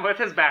comes in with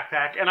his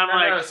backpack, and I'm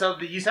No, so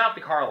you set off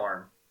the car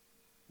alarm.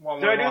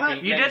 Did I do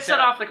that? You did set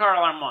off the car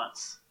alarm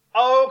once.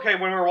 Oh, okay,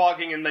 when we were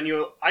walking, and then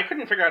I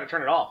couldn't figure out how to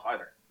turn it off,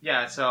 either.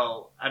 Yeah,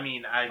 so, I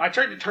mean, I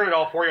tried to turn it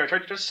off for you. I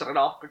tried to just set it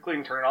off quickly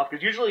and turn it off,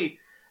 because usually,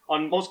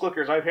 on most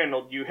clickers I've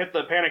handled, you hit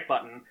the panic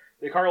button,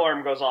 the car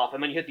alarm goes off,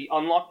 and then you hit the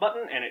unlock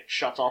button, and it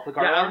shuts off the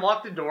car I alarm.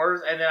 unlocked the doors,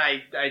 and then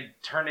I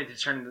turned it to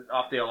turn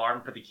off the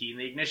alarm, put the key in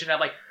the ignition, and I'm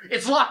like,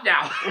 it's locked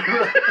now!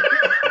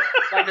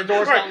 Like, the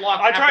door's not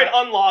locked. I tried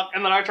unlock,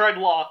 and then I tried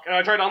lock, and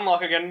I tried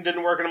unlock again, and it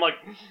didn't work, and I'm like,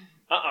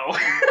 uh-oh.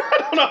 I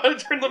don't know how to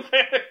turn the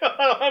panic, I don't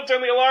know how to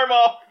turn the alarm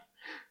off.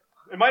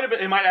 It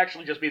might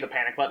actually just be the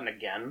panic button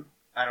again.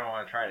 I don't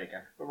want to try it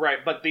again. Right,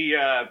 but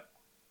the,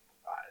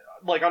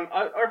 like, on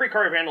every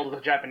car I've handled with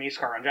a Japanese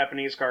car, on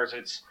Japanese cars,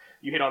 it's,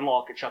 you hit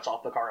unlock, it shuts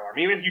off the car alarm.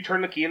 Even if you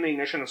turn the key in the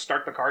ignition and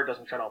start the car, it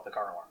doesn't shut off the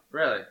car alarm.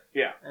 Really?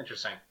 Yeah.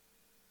 Interesting.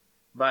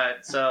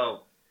 But, so,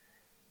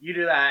 you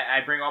do that,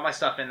 I bring all my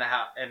stuff in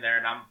there,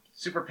 and I'm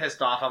super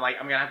pissed off. I'm like,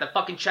 I'm gonna have to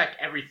fucking check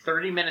every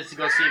 30 minutes to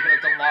go see if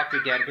it's unlocked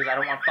again, because I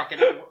don't want fucking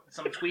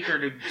some tweaker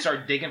to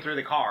start digging through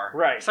the car.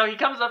 Right. So he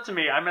comes up to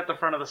me, I'm at the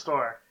front of the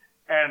store,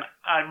 and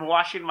I'm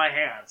washing my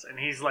hands, and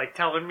he's, like,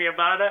 telling me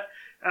about it,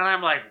 and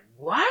I'm like,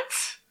 what?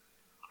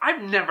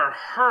 I've never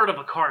heard of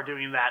a car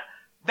doing that.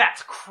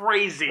 That's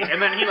crazy.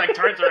 And then he, like,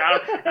 turns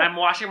around, and I'm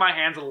washing my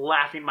hands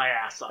laughing my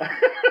ass off.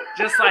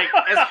 Just, like,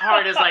 as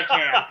hard as I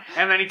can.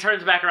 And then he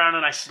turns back around,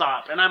 and I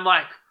stop. And I'm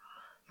like,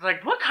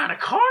 what kind of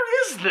car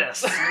is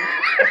this?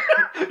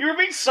 You were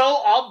being so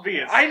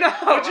obvious. I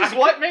know. Which is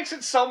what makes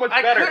it so much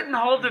I better. couldn't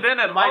hold it in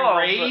at My all.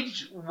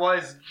 rage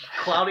was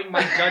clouding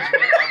my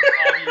judgment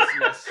of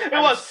obviousness. It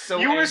I was. so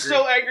You were angry.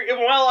 so angry. And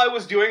while I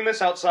was doing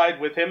this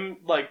outside with him,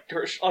 like,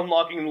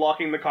 unlocking and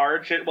locking the car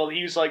and shit, while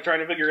he was, like,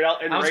 trying to figure it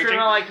out and I was raging,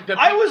 screaming like the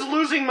I was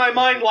losing my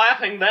mind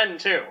laughing then,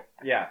 too.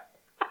 Yeah.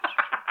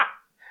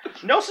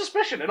 No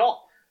suspicion at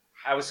all.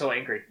 I was so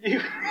angry. You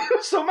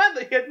were so mad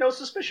that he had no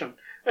suspicion.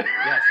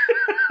 Yes.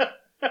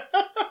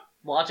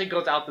 Logic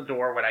goes out the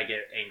door when I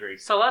get angry.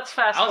 So let's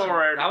fast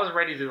forward I was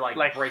ready to like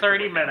break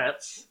 30 the window.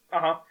 minutes.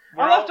 Uh-huh.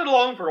 We're I left it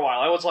alone for a while.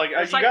 I was like, It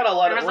was you gotta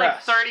let it was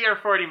rest. like 30 or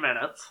 40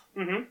 minutes.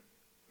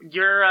 Mm-hmm.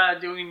 You're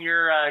doing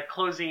your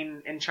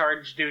closing in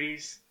charge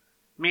duties.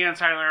 Me and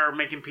Tyler are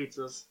making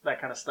pizzas,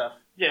 that kind of stuff.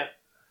 Yeah.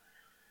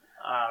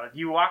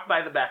 You walk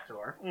by the back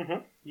door. Mm-hmm.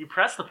 You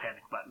press the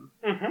panic button.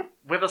 Mm-hmm.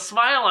 With a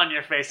smile on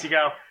your face, you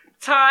go,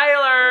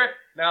 Tyler,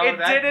 No, it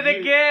did it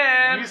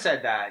again. You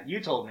said that.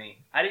 You told me.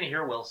 I didn't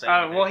hear Will say Oh,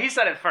 anything. well, he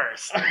said it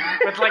first.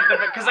 With like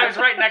because I was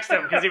right next to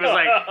him, because he was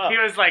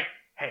like,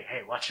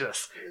 hey, watch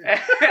this.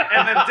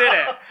 And then did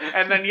it.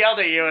 And then yelled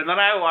at you, and then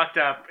I walked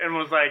up and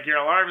was like, your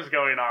alarm's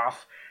going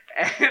off.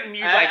 And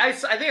you I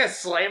think I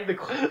slammed the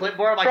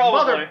clipboard. I'm like,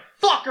 Probably.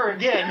 motherfucker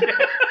again.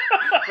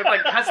 with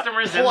like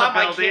customers in pull the out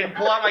my building.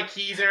 pull out my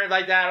keys and everything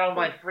like that out of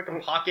my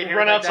freaking pocket. and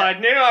Run everything like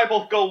outside. Nate and I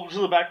both go to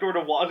the back door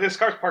to watch. This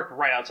car's parked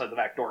right outside the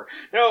back door.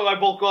 Nate and I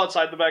both go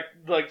outside the back,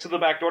 like to the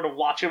back door to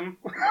watch him.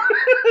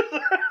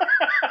 that.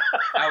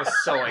 I was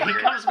so He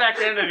angry. comes back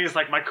in and he's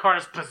like, my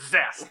car's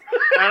possessed.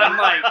 And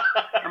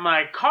I'm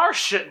like, car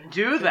shouldn't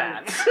do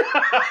that.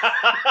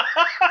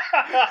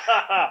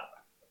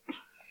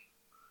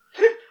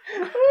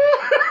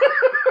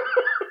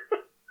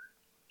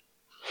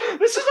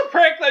 This is a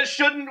prank that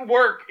shouldn't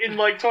work in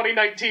like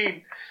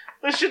 2019.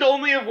 This should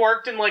only have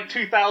worked in like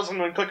 2000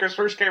 when clickers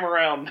first came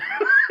around.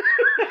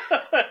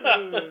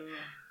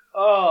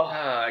 Oh.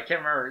 I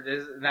can't remember.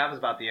 That was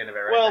about the end of it,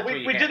 right? Well, That's when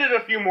we you did can't-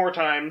 it a few more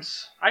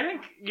times. I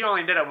think you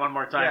only did it one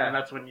more time, Yeah. and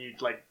that's when you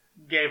like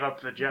gave up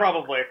the joke.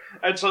 Probably.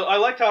 And so I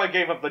liked how I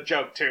gave up the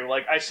joke too.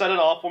 Like I set it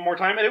off one more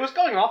time and it was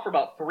going off for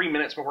about 3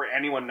 minutes before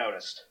anyone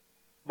noticed.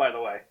 By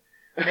the way.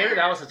 Maybe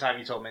that was the time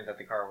you told me that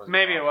the car was.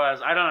 Maybe it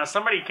was. I don't know.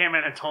 Somebody came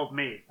in and told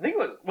me. I think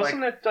it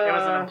wasn't it It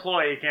was an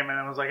employee came in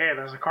and was like, "Hey,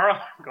 there's a car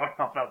alarm going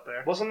off out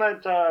there." wasn't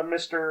that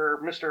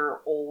Mr.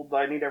 Old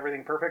I Need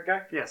Everything Perfect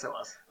guy? Yes, it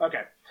was.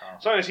 Okay. Oh.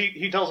 So anyways,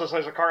 he tells us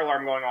there's a car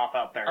alarm going off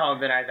out there. Oh,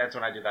 then that's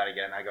when I do that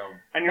again. I go,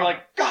 And you're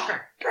like, God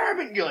damn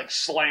it! You like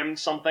slam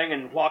something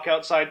and walk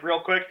outside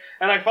real quick.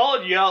 And I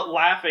followed you out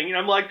laughing, and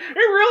I'm like, it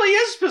really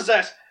is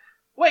possessed.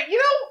 Wait,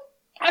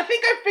 I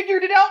think I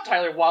figured it out,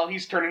 Tyler, while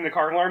he's turning the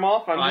car alarm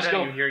off. I'm I just didn't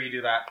going, even hear you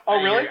do that.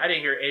 Oh, really? I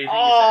didn't hear anything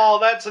oh,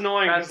 that's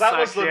annoying, because That that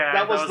was sucks, yeah,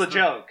 that was the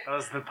joke. That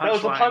was the punchline. That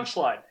was the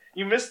punchline.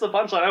 You missed the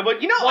punchline. I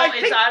went, you said. Well, I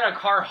think... I had a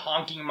car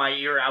honking in my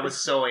ear. I was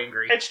so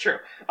angry. It's true.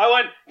 I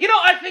went,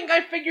 I think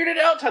I figured it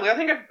out, Tyler. I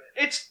think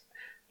it's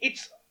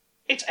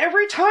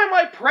every time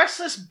I press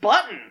this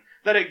button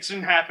that it's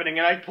happening,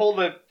 and I pull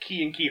the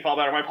key and key fob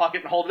out of my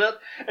pocket and hold it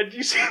up, and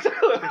you see the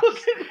look at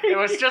me. It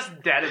was just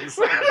dead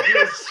inside. He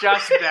was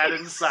just dead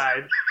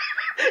inside.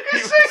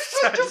 His face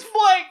was just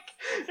blank.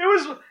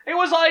 It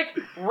was like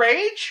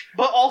rage,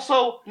 but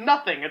also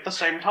nothing at the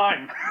same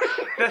time.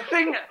 The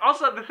thing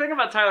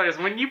about Tyler is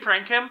when you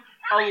prank him,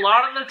 a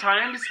lot of the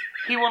times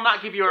he will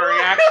not give you a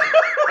reaction,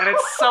 and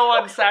it's so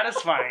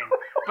unsatisfying.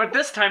 But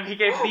this time he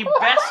gave the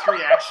best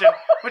reaction,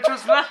 which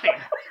was nothing.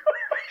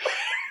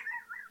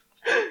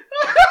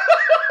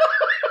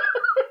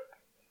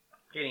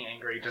 Getting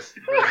angry just.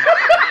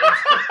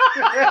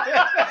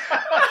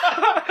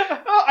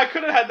 I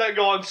could have had that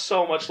go on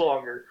so much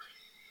longer.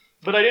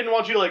 But I didn't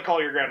want you to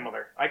call your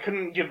grandmother. I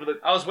couldn't give the...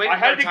 I was waiting. I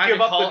had for to time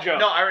give up call. the joke.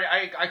 No,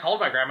 I called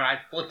my grandma and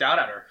I flipped out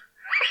at her.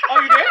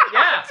 Oh, you did?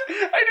 Yeah.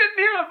 I didn't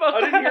hear about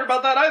I didn't hear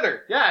about that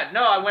either. Yeah,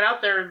 no, I went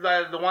out there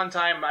the one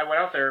time. I went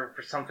out there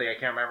for something I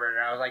can't remember, and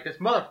I was like, "This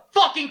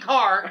motherfucking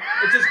car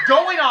is just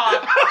going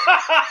off.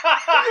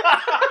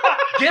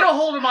 Get a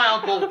hold of my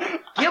uncle.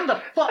 Get him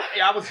the fuck."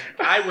 I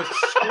was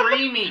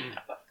screaming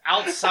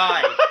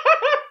outside.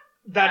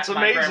 That's at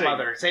amazing. My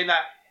grandmother saying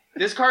that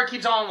this car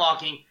keeps on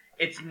unlocking.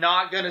 It's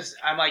not gonna.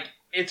 I'm like,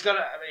 it's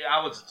gonna.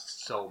 I was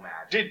so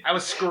mad. I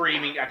was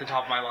screaming at the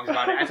top of my lungs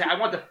about it. I said, "I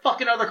want the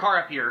fucking other car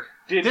up here."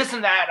 This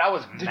and that. I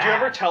was mad. Did you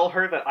ever tell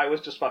her that I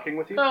was just fucking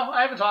with you? No,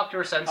 I haven't talked to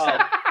her since Oh.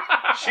 then.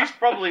 She's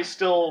probably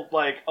still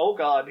like, oh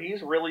god,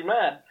 he's really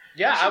mad.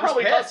 Yeah, you I was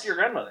probably talk pissed. to your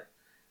grandmother.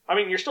 I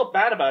mean, you're still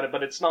bad about it,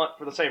 but it's not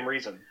for the same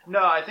reason.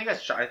 No, I think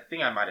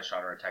I might have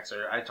shot her a text.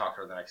 Or I talked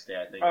to her the next day.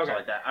 I think or Okay.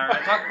 something like that.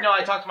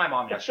 I talked to my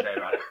mom yesterday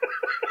about it.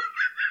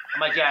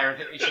 I'm like, yeah.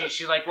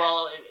 She's like,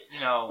 well,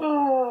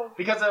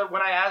 because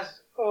when I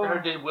asked her,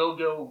 did Will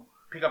go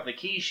pick up the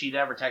key? She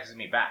never texted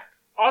me back.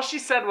 All she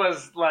said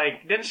was,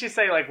 didn't she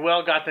say,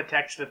 Will got the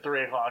text at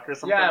 3 o'clock or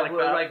something like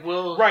that?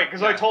 Will. Right,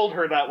 because I told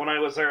her that when I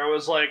was there. I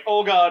was like,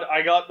 oh god,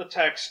 I got the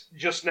text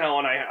just now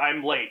and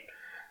I'm late.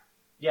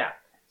 Yeah.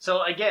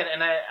 So again,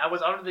 and I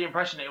was under the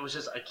impression it was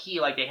just a key,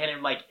 they handed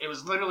him, it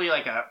was literally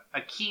a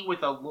key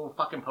with a little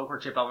fucking poker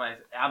chip on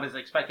it. I was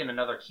expecting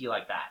another key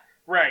like that.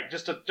 Right,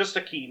 just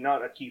a key,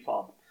 not a key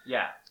fob.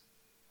 Yeah.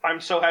 I'm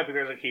so happy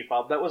there's a key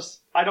fob.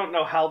 I don't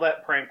know how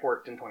that prank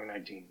worked in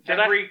 2019. Did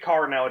Every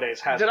car nowadays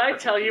has Did a I freaking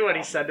tell key you what fob.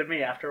 he said to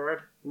me afterward?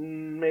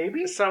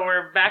 Maybe? So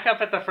we're back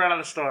up at the front of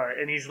the store,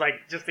 and he's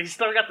he's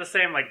still got the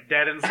same,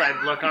 dead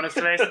inside look on his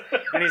face,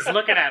 and he's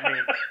looking at me,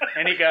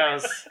 and he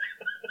goes,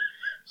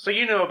 so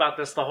you knew about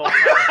this the whole time.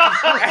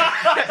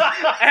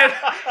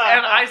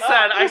 and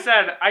I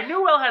said, I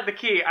knew Will had the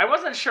key. I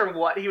wasn't sure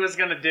what he was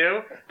going to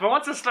do, but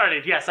once it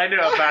started, yes, I knew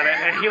about it.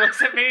 And he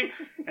looks at me,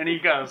 and he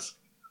goes,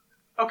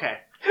 okay.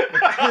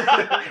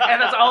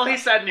 And that's all he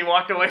said, and he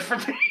walked away from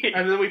me.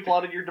 And then we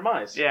plotted your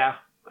demise. Yeah,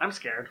 I'm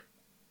scared.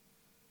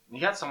 You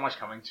got so much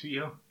coming to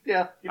you.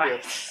 Yeah, you do.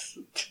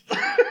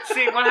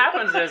 See, what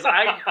happens is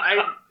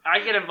I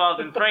get involved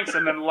in pranks,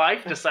 and then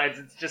life decides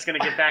it's just going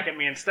to get back at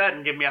me instead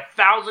and give me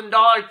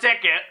 $1,000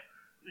 ticket.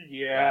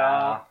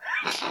 Yeah.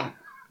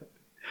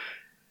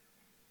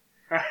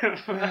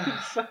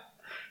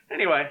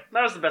 Anyway,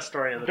 that was the best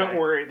story of the day. Don't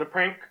worry, the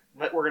prank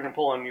that we're going to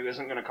pull on you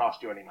isn't going to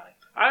cost you any money.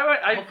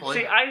 I Hopefully.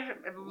 see.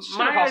 It's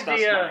gonna cost us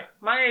money.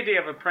 My idea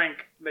of a prank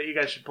that you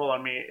guys should pull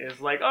on me is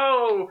like,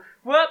 oh,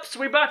 whoops,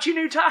 we bought you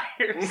new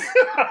tires.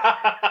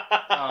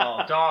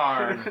 Oh,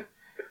 darn.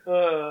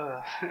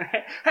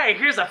 Hey,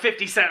 here's a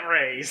 50-cent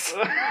raise.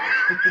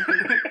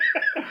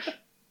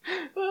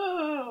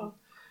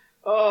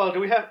 Oh, do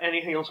we have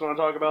anything else we want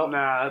to talk about?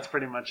 Nah, that's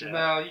pretty much it.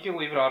 No, you can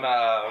leave it on,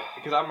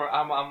 because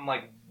I'm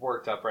like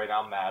worked up right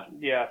now. I'm mad.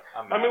 Yeah.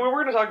 I'm mad. I mean, we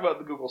were going to talk about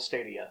the Google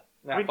Stadia.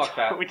 Nah, We fuck t-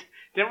 that.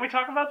 Didn't we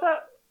talk about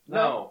that?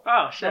 No.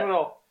 Oh shit.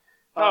 No.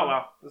 Oh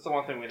well, That's the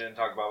one thing we didn't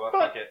talk about, but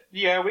fuck it.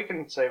 Yeah, we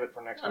can save it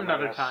for next time. I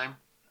another guess. time.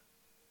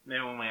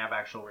 Maybe when we have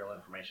actual real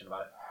information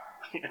about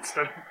it.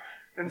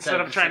 Instead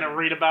of trying to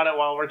read about it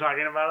while we're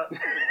talking about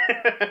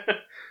it.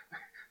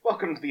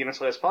 Welcome to the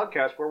Innislice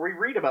Podcast, where we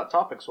read about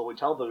topics while we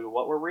tell them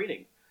what we're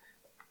reading.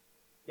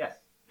 Yes.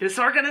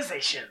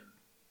 Disorganization.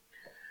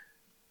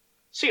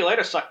 See you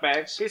later,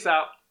 suckbags. Peace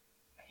out.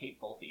 I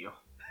hate both of you.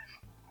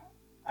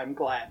 I'm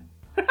glad.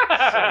 So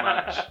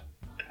much.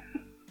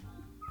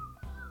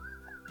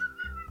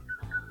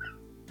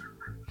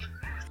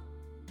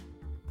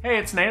 Hey,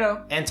 it's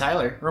NATO. And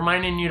Tyler,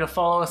 Reminding you to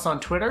follow us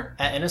on Twitter,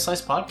 at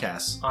Innislice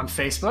Podcasts, on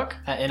Facebook,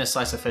 at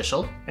Innislice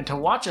Official, and to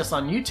watch us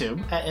on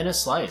YouTube. at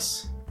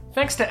Innislice.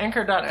 Thanks to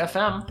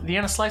Anchor.fm, the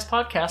Innislice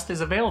podcast is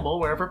available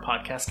wherever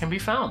podcasts can be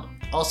found.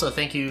 Also,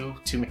 thank you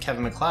to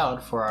Kevin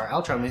McLeod for our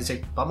outro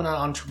music, Bumming Out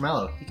on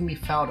Tremolo. He can be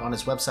found on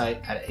his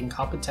website at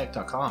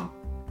incompetech.com.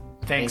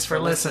 Thanks for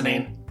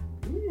listening.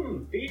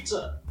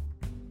 Pizza.